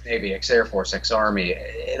 yeah, Ex-Navy, ex-Air Force, ex-Army.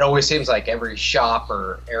 It always seems like every shop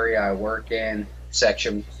or area I work in,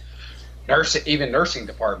 section, even nursing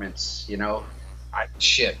departments.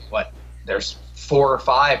 What? There's 4 or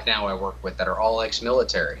 5 now I work with that are all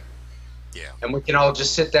ex-military, yeah, and we can all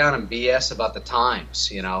just sit down and BS about the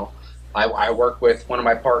times. I work with one of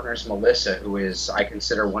my partners, Melissa, who is I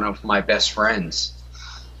consider one of my best friends.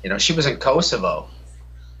 She was in Kosovo.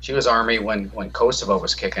 She was Army when Kosovo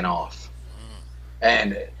was kicking off, mm,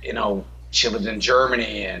 and she lived in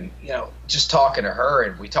Germany, and just talking to her,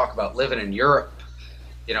 and we talk about living in Europe.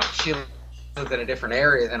 She lived in a different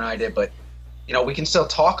area than I did, but we can still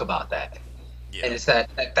talk about that. And Yeah. it's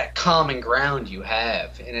that common ground you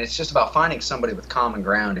have, and it's just about finding somebody with common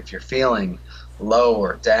ground. If you're feeling low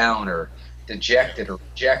or down or Yeah. dejected or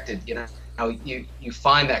rejected, you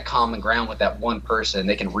find that common ground with that one person.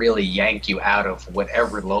 They can really yank you out of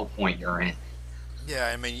whatever low point you're in. Yeah,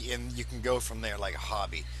 I mean, and you can go from there like a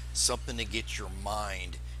hobby, something to get your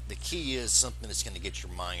mind. The key is something that's going to get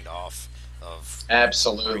your mind off of what's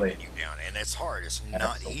Absolutely. bringing you down, and it's hard. It's not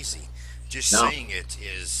Absolutely. easy. Just No. saying it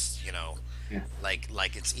is, Yeah.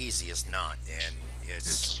 like it's easy. It's not, and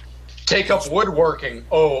it's Take up each. woodworking.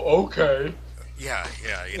 Oh, okay. Yeah,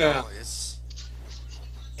 yeah. Yeah. It's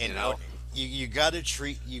You and know. you got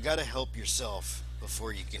to you got to help yourself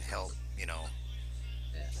before you can help. Yeah.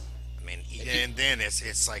 I mean, If you, and then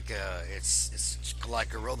it's like it's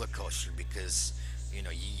like a roller coaster because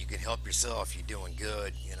you can help yourself. You're doing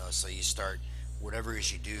good, so you start whatever it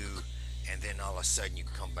is you do, and then all of a sudden you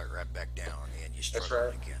come back right back down and you're that's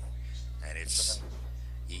struggling right. again. And That's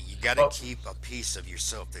right. you got to But keep a piece of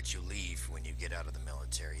yourself that you leave when you get out of the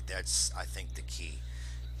military. That's I think the key.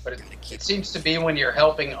 but Got to it keep it seems with to you. be when you're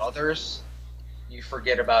helping others, you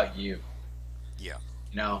forget about you. Yeah,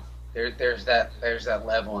 You know, there's that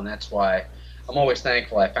level, and that's why I'm always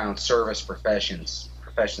thankful I found service professions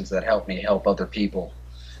that help me help other people.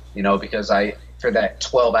 Because I for that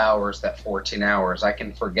 12 hours, that 14 hours, I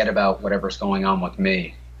can forget about whatever's going on with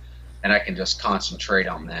me, and I can just concentrate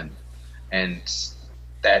on them, and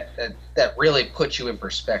that really puts you in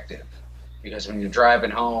perspective. Because when you're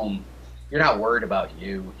driving home, you're not worried about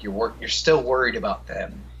you. You're still worried about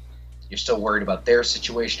them. You're still worried about their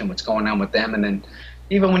situation and what's going on with them. And then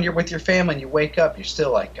even when you're with your family and you wake up, you're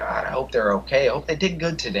still like, God, I hope they're okay. I hope they did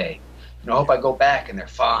good today. I hope yeah. I go back and they're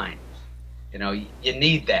fine. You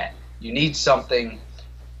need that. You need something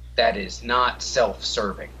that is not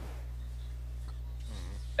self-serving,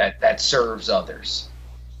 Hmm. that serves others.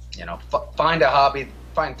 Find a hobby.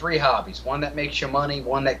 Find three hobbies: one that makes you money,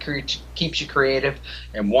 one that keeps you creative,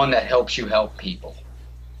 and one that helps you help people.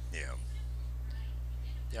 Yeah,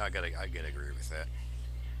 yeah. I gotta agree with that.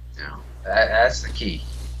 That's the key.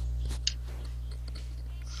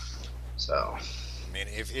 So, I mean,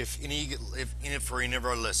 if for any of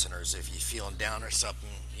our listeners, if you're feeling down or something,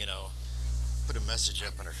 put a message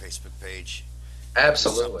up on our Facebook page. If there's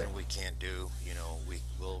absolutely. something we can't do,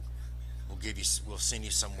 we'll send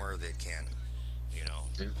you somewhere that can, you know.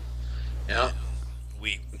 Yeah, And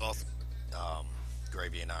we both, um,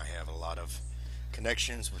 Gravy and I, have a lot of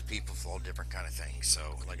connections with people for all different kind of things. So,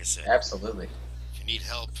 like I said, absolutely. if you need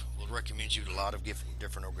help, we'll recommend you to a lot of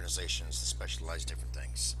different organizations that specialize different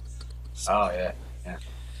things. So, Oh yeah, yeah.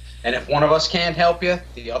 And if one of us can't help you,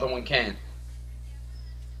 the other one can.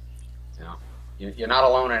 You know, you're not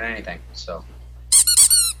alone in anything. So,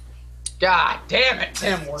 God damn it,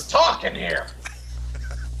 Tim, we're talking here.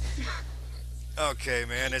 okay,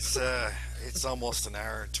 man, it's almost an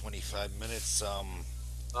hour and 25 minutes. All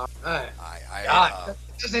right. I God,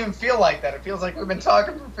 it doesn't even feel like that. It feels like we've been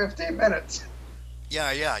talking for 15 minutes.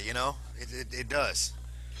 yeah, yeah, it does.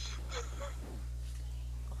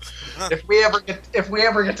 If we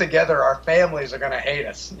ever get together, our families are gonna hate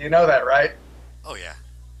us. You know that, right? Oh yeah.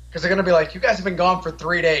 Because they're gonna be like, "You guys have been gone for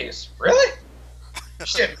 3 days." Really?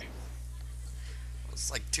 Shit. It's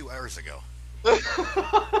like 2 hours ago.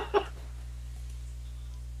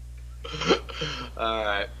 All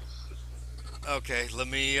right. Okay,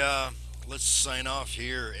 let's sign off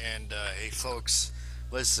here. And hey, folks,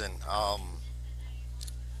 listen.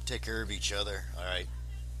 Take care of each other. All right,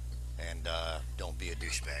 and don't be a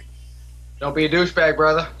douchebag. Don't be a douchebag,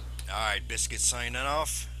 brother. All right, Biscuit signing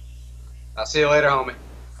off. I'll see you later, homie.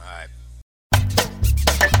 All right.